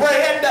to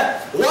dread?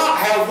 What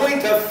have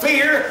we to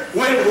fear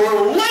when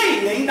we're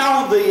leaning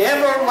on the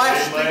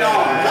everlasting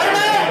arms?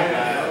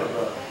 Amen.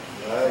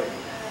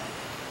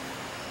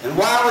 And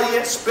while he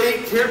yet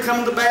spake, here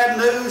come the bad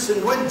news.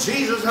 And when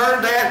Jesus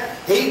heard that,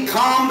 he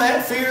calmed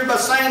that fear by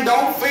saying,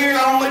 don't fear,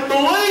 only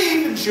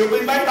believe, and she'll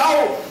be made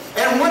whole.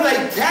 And when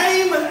they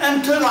came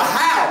into the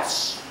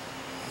house,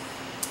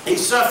 he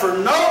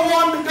suffered no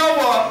one to go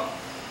up,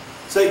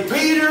 say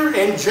Peter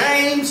and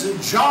James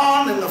and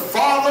John and the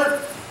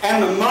father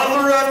and the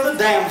mother of the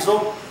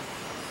damsel.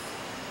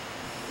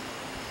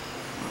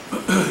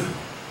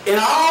 And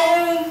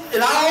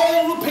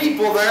all the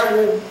people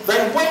there,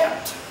 they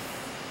wept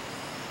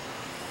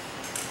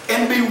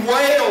and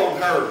bewailed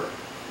her.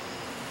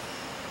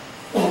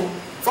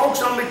 Folks,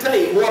 let me tell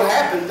you, what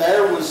happened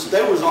there was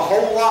a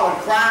whole lot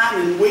of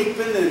crying and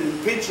weeping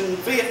and pitching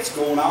fits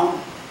going on.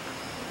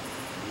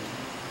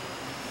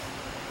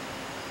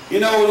 You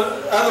know,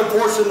 the other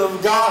portion of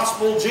the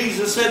gospel,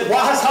 Jesus said,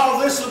 why is all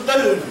this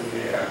ado?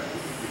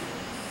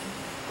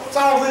 What's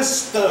all this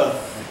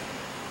stuff?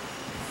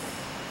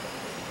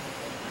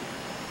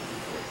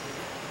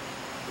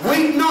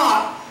 Weep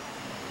not.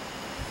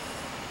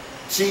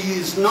 She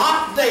is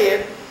not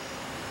dead,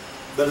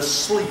 but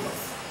asleepeth.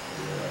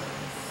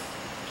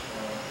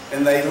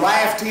 And they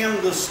laughed him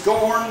to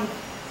scorn,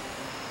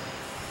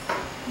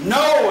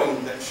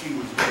 knowing that she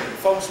was dead.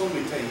 Folks, let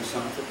me tell you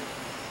something.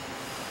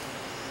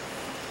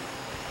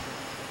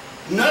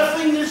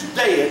 Nothing is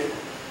dead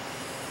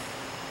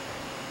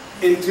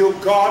until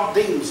God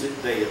deems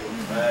it dead.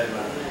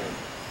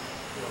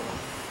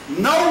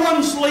 No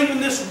one's leaving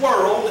this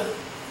world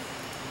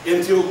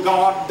until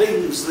God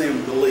deems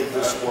them to leave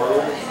this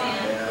world.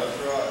 Yeah, that's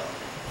right.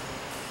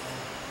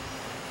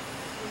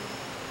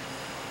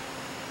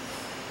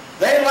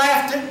 They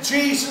laughed at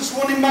Jesus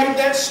when he made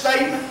that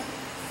statement.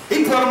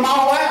 He put them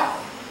all out.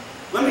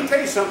 Let me tell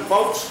you something,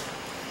 folks.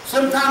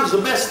 Sometimes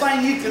the best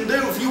thing you can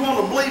do if you want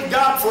to believe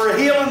God for a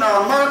healing or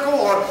a miracle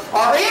or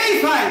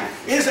anything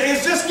is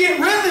just get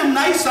rid of them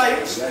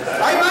naysayers.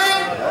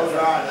 Amen? That's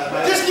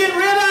right. Just get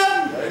rid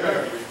of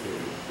them.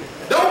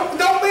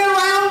 Don't be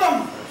around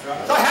them.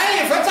 Say,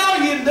 hey, if that's all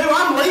you can do,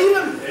 I'm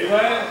leaving.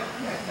 Amen.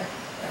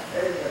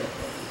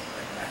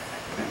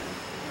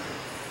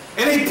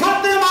 And he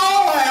put them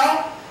all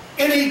out,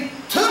 and he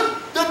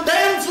took the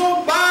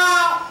damsel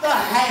by the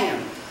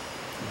hand.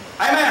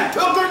 Amen.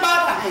 Took her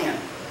by the hand.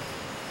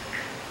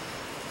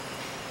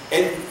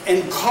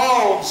 And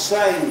called,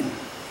 saying,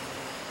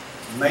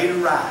 "Maid,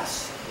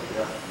 arise.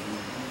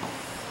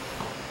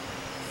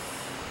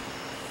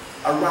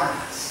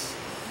 Arise."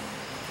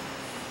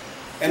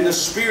 And the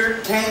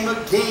Spirit came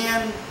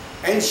again,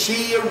 and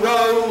she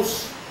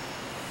arose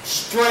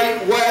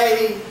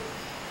straightway,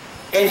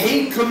 and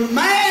he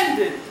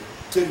commanded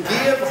to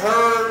give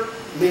her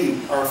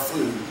meat or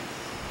food.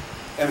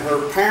 And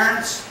her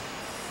parents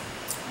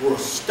were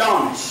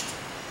astonished,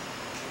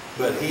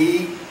 but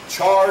he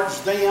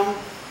charged them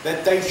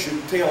that they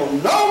should tell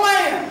no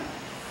man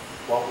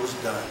what was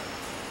done.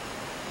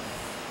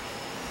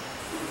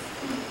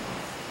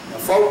 Now,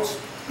 folks,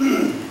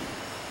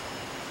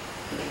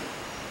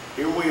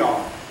 here we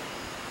are.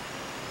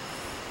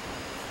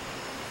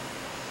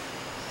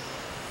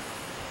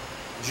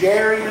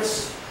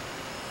 Jairus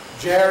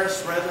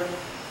rather,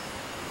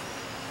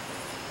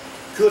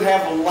 could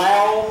have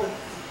allowed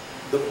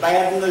the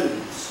bad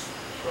news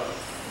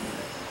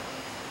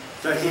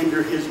to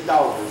hinder his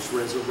daughter's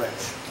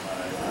resurrection.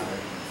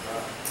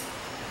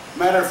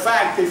 Matter of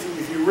fact,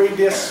 if you read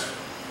this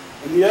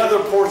in the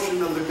other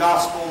portion of the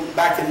gospel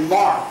back in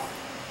Mark,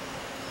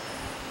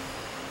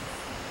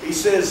 he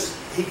says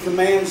he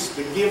commands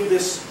to give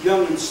this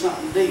young'un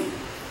something to eat.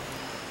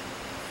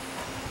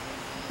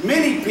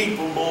 Many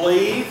people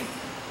believe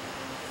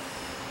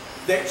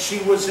that she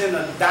was in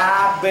a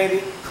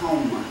diabetic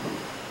coma.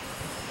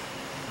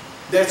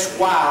 That's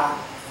why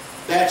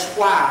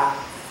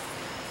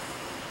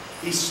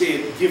he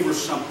said, give her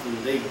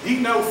something to eat. Do you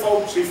know,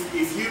 folks,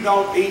 if you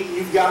don't eat,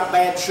 you've got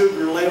bad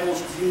sugar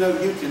levels, you know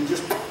you can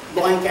just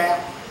blank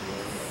out.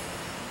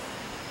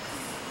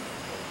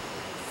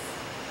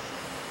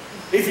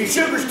 If your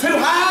sugar's too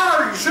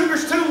high or your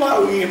sugar's too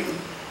low, you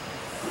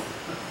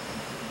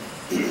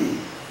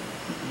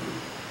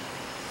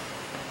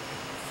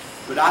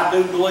But I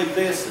do believe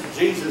this, that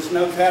Jesus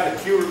knows how to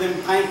cure them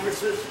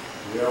pancreases.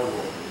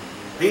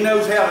 He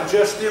knows how to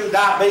adjust them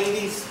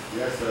diabetes.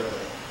 Yes, sir.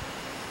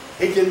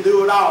 He can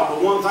do it all,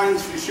 but one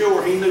thing's for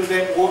sure, he knew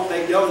that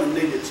young'un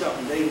needed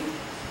something to eat.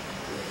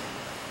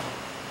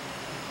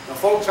 Now,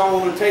 folks, I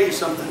want to tell you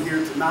something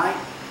here tonight.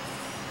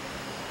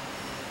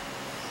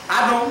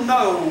 I don't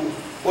know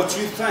what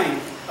you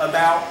think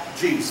about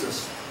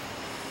Jesus.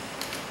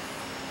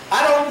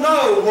 I don't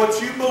know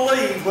what you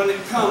believe when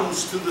it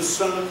comes to the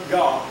Son of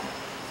God.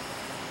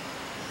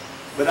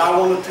 But I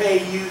want to tell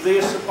you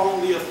this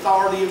upon the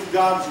authority of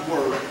God's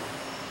Word.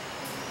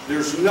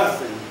 There's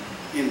nothing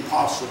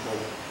impossible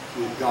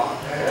with God.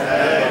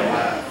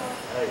 Amen.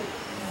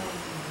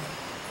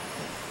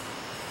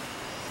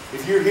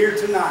 If you're here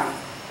tonight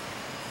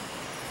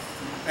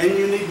and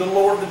you need the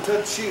Lord to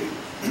touch you,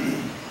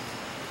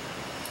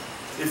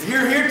 if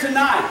you're here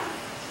tonight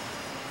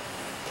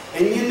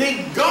and you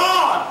need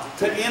God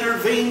to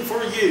intervene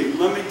for you,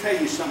 let me tell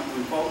you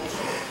something, folks.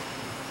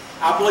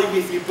 I believe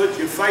if you put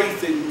your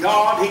faith in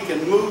God, He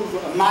can move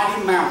a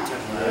mighty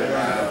mountain.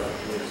 Amen.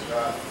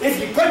 If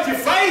you put your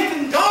faith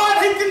in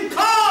God, He can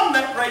calm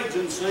that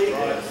raging sea.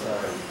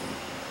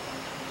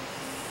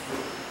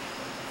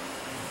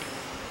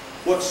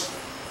 What's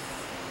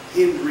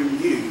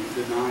hindering you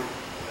tonight?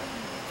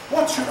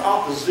 What's your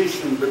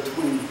opposition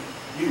between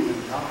you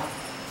and God?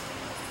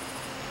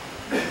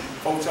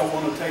 Folks, I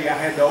want to tell you, I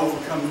had to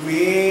overcome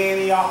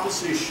many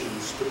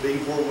oppositions to be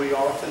where we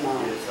are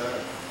tonight. Yes,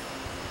 sir.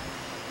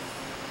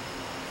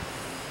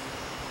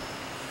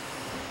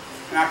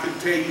 And I can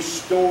tell you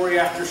story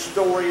after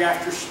story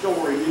after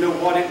story. You know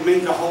what? It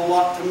means a whole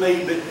lot to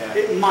me, but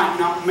it might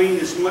not mean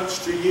as much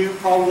to you.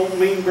 Probably won't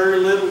mean very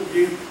little to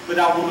you. But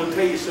I want to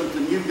tell you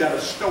something. You've got a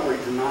story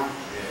tonight.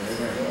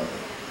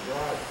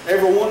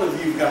 Every one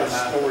of you've got a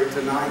story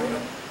tonight.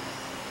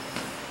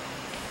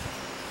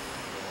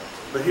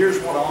 But here's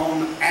what I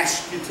want to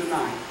ask you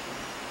tonight.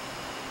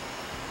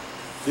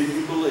 Do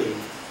you believe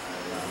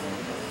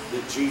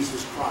that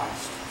Jesus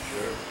Christ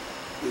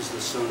is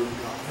the Son of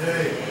God?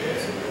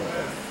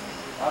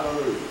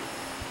 Hallelujah.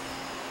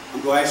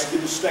 I'm going to ask you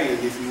to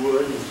stand if you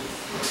would.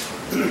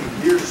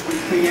 Here's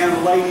sweet piano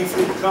lady, if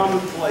you'll come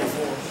and play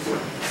for us,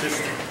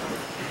 sister.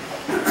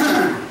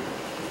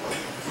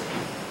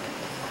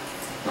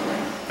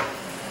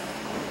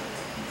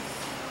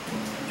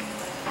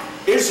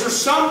 Is there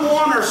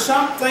someone or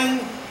something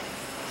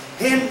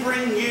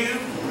hindering you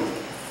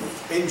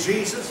in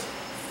Jesus?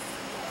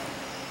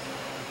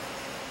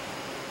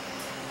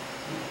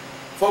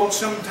 Folks,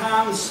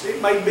 sometimes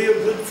it may be a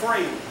good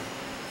friend.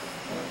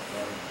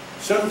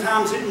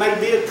 Sometimes it may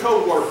be a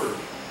co-worker.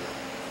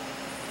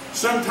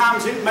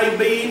 Sometimes it may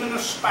be even a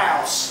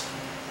spouse.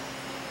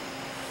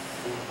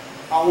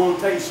 I want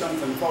to tell you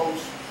something,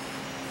 folks.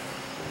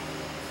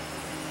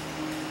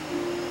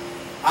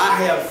 I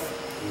have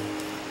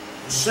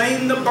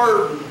seen the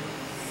burden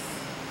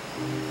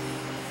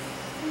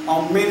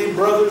on many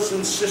brothers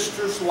and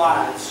sisters'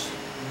 lives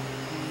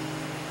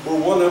where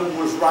one of them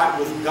was right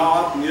with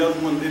God and the other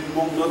one didn't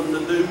want nothing to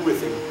do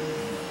with Him.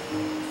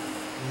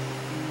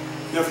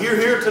 Now, if you're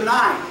here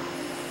tonight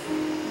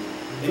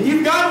and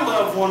you've got a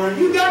loved one or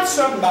you've got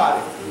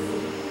somebody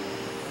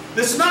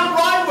that's not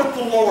right with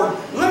the Lord,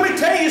 let me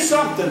tell you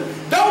something.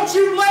 Don't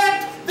you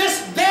let this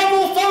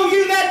devil throw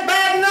you that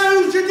bad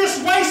news. You're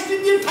just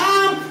wasting your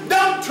time.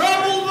 Don't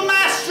trouble the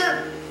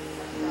Master.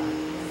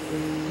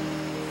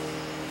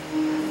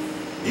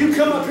 You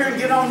come up here and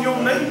get on your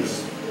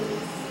knees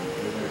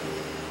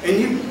and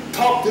you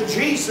talk to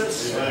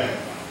Jesus. And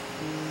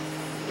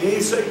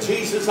you say,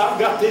 Jesus, I've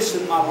got this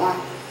in my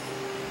life.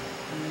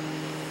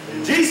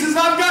 Jesus,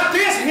 I've got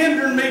this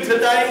hindering me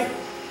today.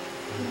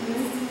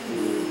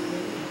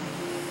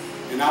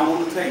 And I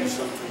want to tell you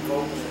something,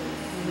 folks.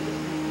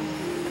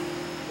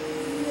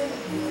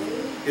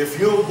 If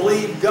you'll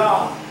believe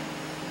God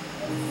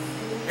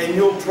and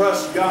you'll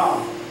trust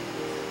God,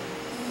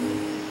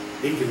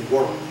 He can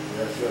work.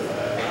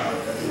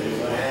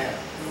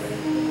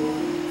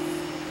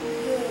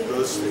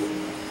 Brother Steve.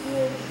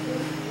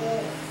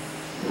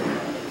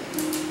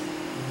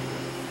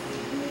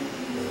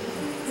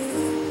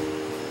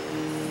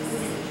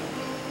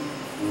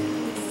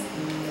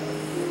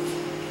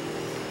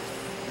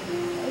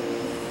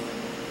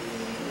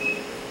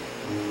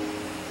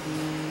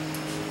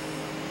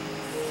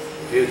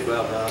 Heads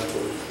bowed, eyes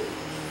closed.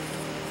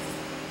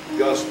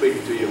 God's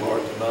speaking to your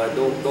heart tonight.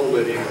 Don't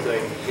let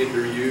anything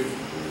hinder you.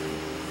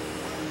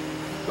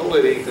 Don't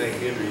let anything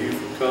hinder you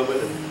from coming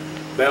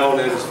and bowing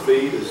at His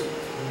feet as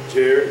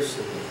Jairus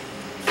and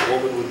the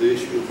woman with the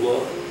issue of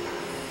blood.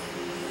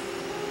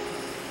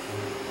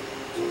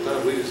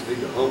 Sometimes we just need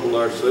to humble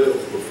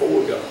ourselves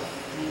before God.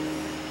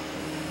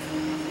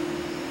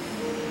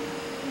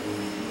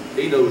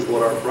 He knows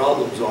what our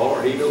problems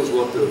are. He knows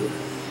what the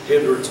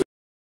hindrances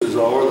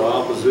are, the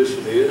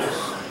opposition is.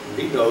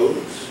 He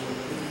knows.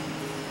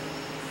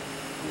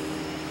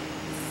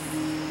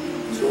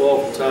 So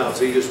oftentimes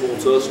He just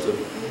wants us to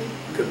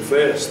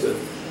confess that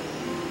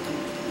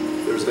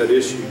there's that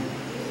issue,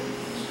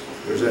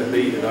 there's that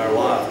need in our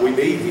life. We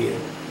need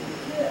Him.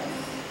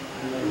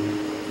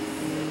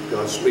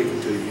 God's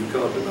speaking to you. You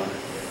come tonight.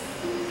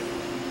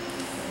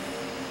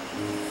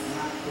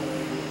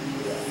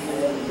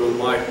 Brother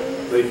Mike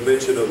made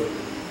mention of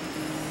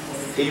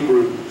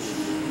Hebrews.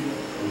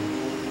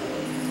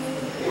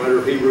 The writer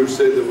of Hebrews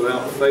said that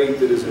without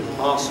faith it is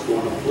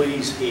impossible to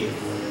please Him,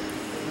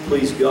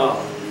 please God.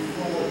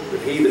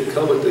 But he that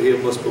cometh to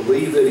Him must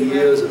believe that He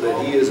is, and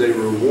that He is a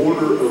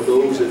rewarder of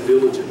those that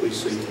diligently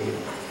seek Him.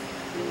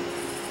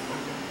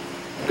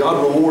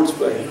 God rewards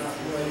faith.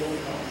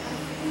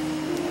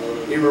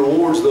 He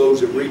rewards those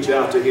that reach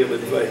out to Him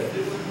in faith.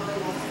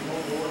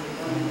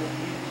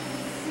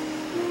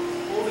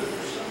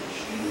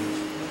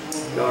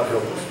 God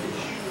help us.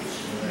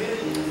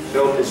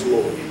 Help us,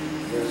 Lord.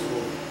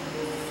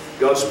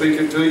 God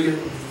speaking to you?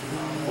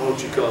 Why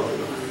don't you come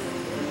tonight?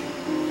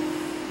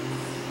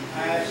 I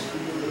ask you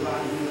for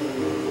divine healing.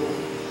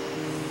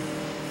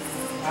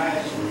 I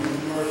ask you for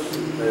mercy.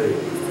 Amen.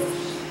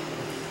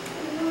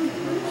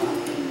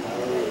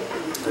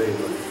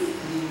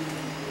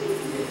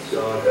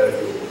 God, have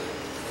your way.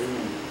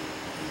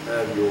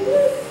 Have your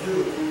way. Do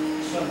it,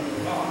 Son of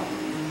God.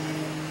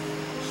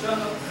 Son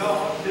of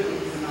God, do it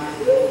tonight.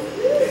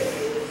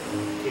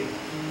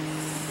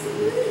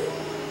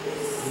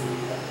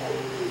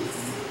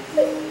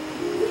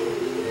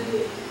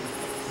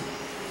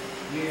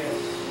 Yes.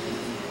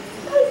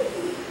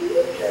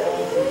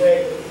 All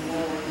protect them,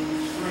 Lord, and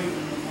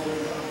strengthen them, Lord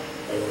God.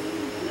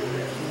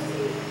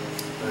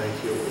 Thank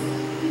you,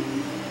 Lord.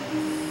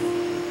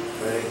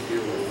 Thank you,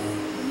 Lord.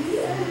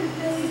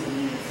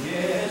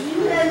 Yes.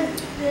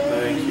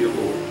 Thank you,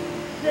 Lord.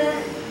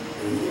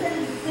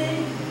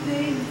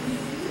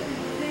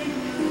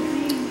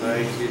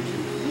 Thank you, Jesus.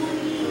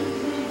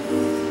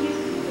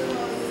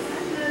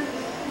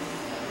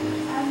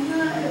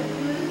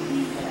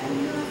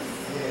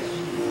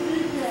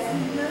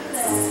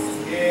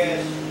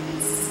 Yes.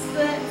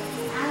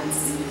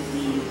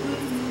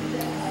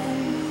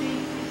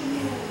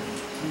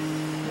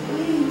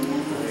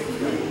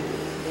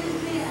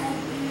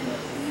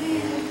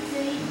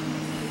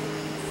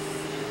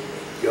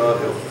 God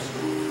help us.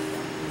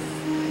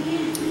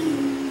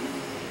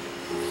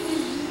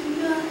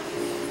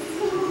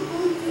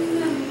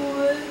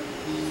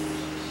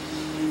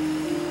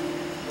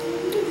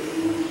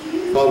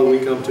 Father, we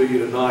come to you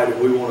tonight and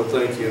we want to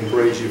thank you and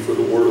praise you for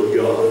the Word of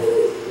God.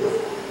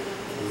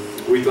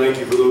 We thank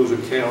you for those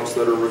accounts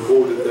that are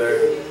recorded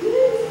there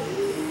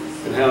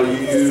and how you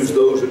use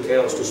those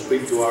accounts to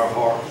speak to our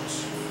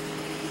hearts.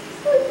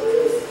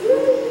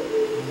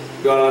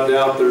 God, I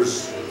doubt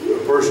there's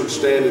a person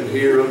standing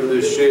here under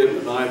this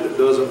shed tonight that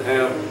doesn't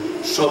have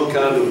some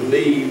kind of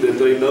need that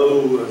they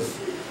know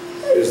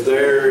is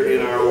there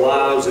in our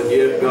lives, and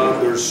yet,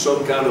 God, there's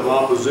some kind of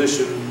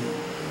opposition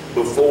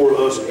before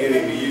us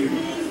getting to you.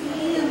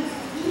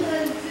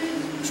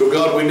 So,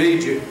 God, we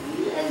need you.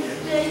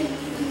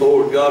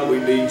 Lord God, we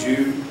need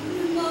you.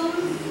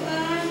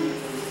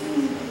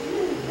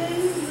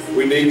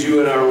 We need you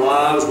in our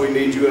lives. We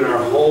need you in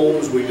our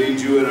homes. We need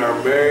you in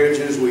our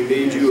marriages. We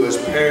need you as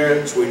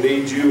parents. We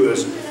need you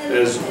as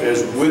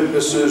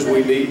witnesses.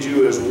 We need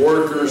you as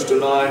workers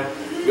tonight.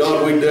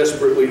 God, we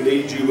desperately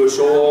need you, but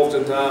so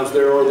oftentimes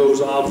there are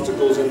those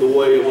obstacles in the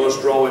way of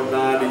us drawing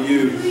nigh to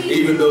you.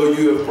 Even though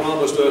you have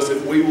promised us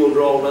if we will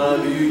draw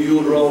nigh to you,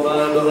 you'll draw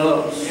nigh to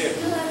us.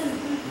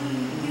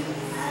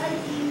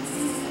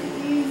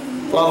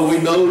 Father, we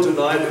know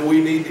tonight that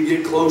we need to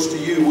get close to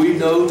you. We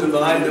know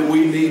tonight that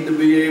we need to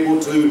be able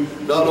to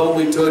not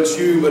only touch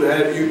you, but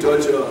have you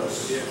touch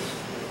us.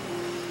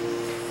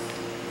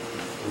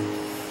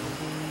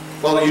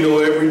 Father, you know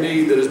every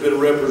need that has been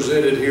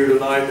represented here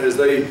tonight as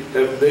they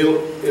have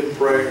knelt in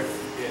prayer.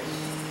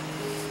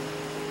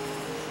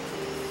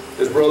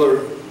 As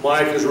Brother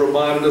Mike has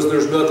reminded us,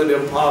 there's nothing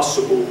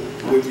impossible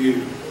with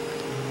you.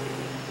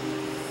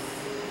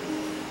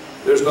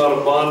 There's not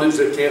a bondage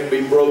that can't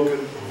be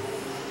broken.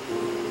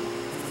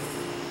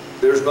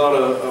 There's not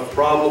a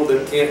problem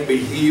that can't be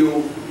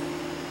healed.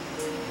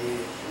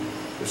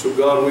 And so,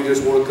 God, we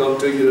just want to come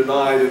to you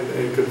tonight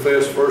and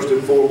confess first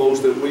and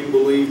foremost that we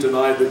believe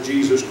tonight that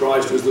Jesus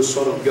Christ is the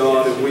Son of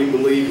God, and we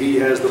believe He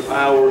has the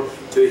power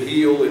to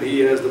heal, and He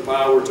has the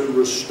power to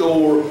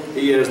restore,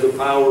 He has the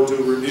power to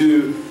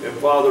renew. And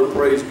Father,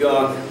 praise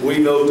God, we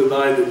know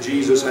tonight that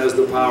Jesus has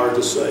the power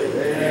to save.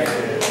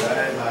 Amen.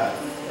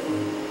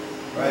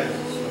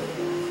 Praise.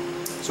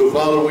 So,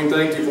 Father, we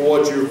thank you for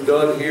what you've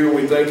done here.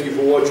 We thank you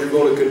for what you're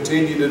going to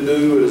continue to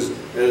do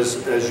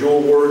as your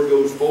word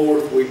goes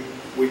forth.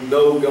 We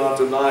know, God,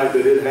 tonight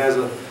that it has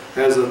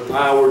a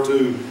power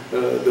to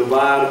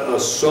divide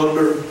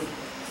asunder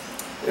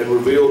and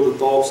reveal the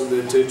thoughts and the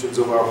intentions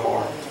of our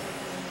heart.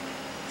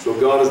 So,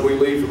 God, as we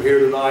leave from here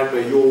tonight,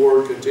 may your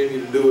word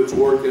continue to do its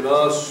work in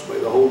us. May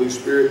the Holy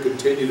Spirit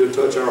continue to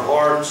touch our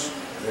hearts.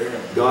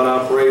 Amen. God,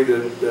 I pray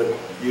that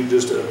you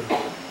just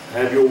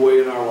have your way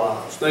in our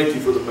lives. Thank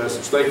you for the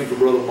message. Thank you for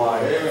Brother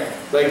Mike. Amen.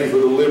 Thank you for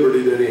the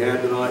liberty that he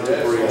had tonight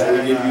to preach.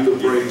 We give you the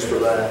praise for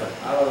that.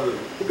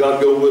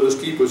 God, go with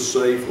us. Keep us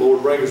safe.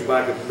 Lord, bring us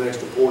back at the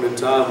next appointed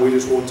time. We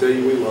just want to tell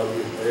you we love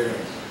you. Amen.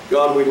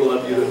 God, we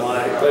love you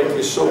tonight. Thank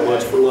you so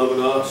much for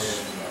loving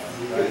us.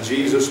 In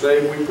Jesus'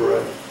 name we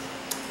pray.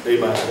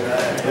 Amen.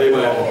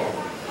 Amen.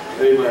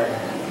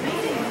 Amen.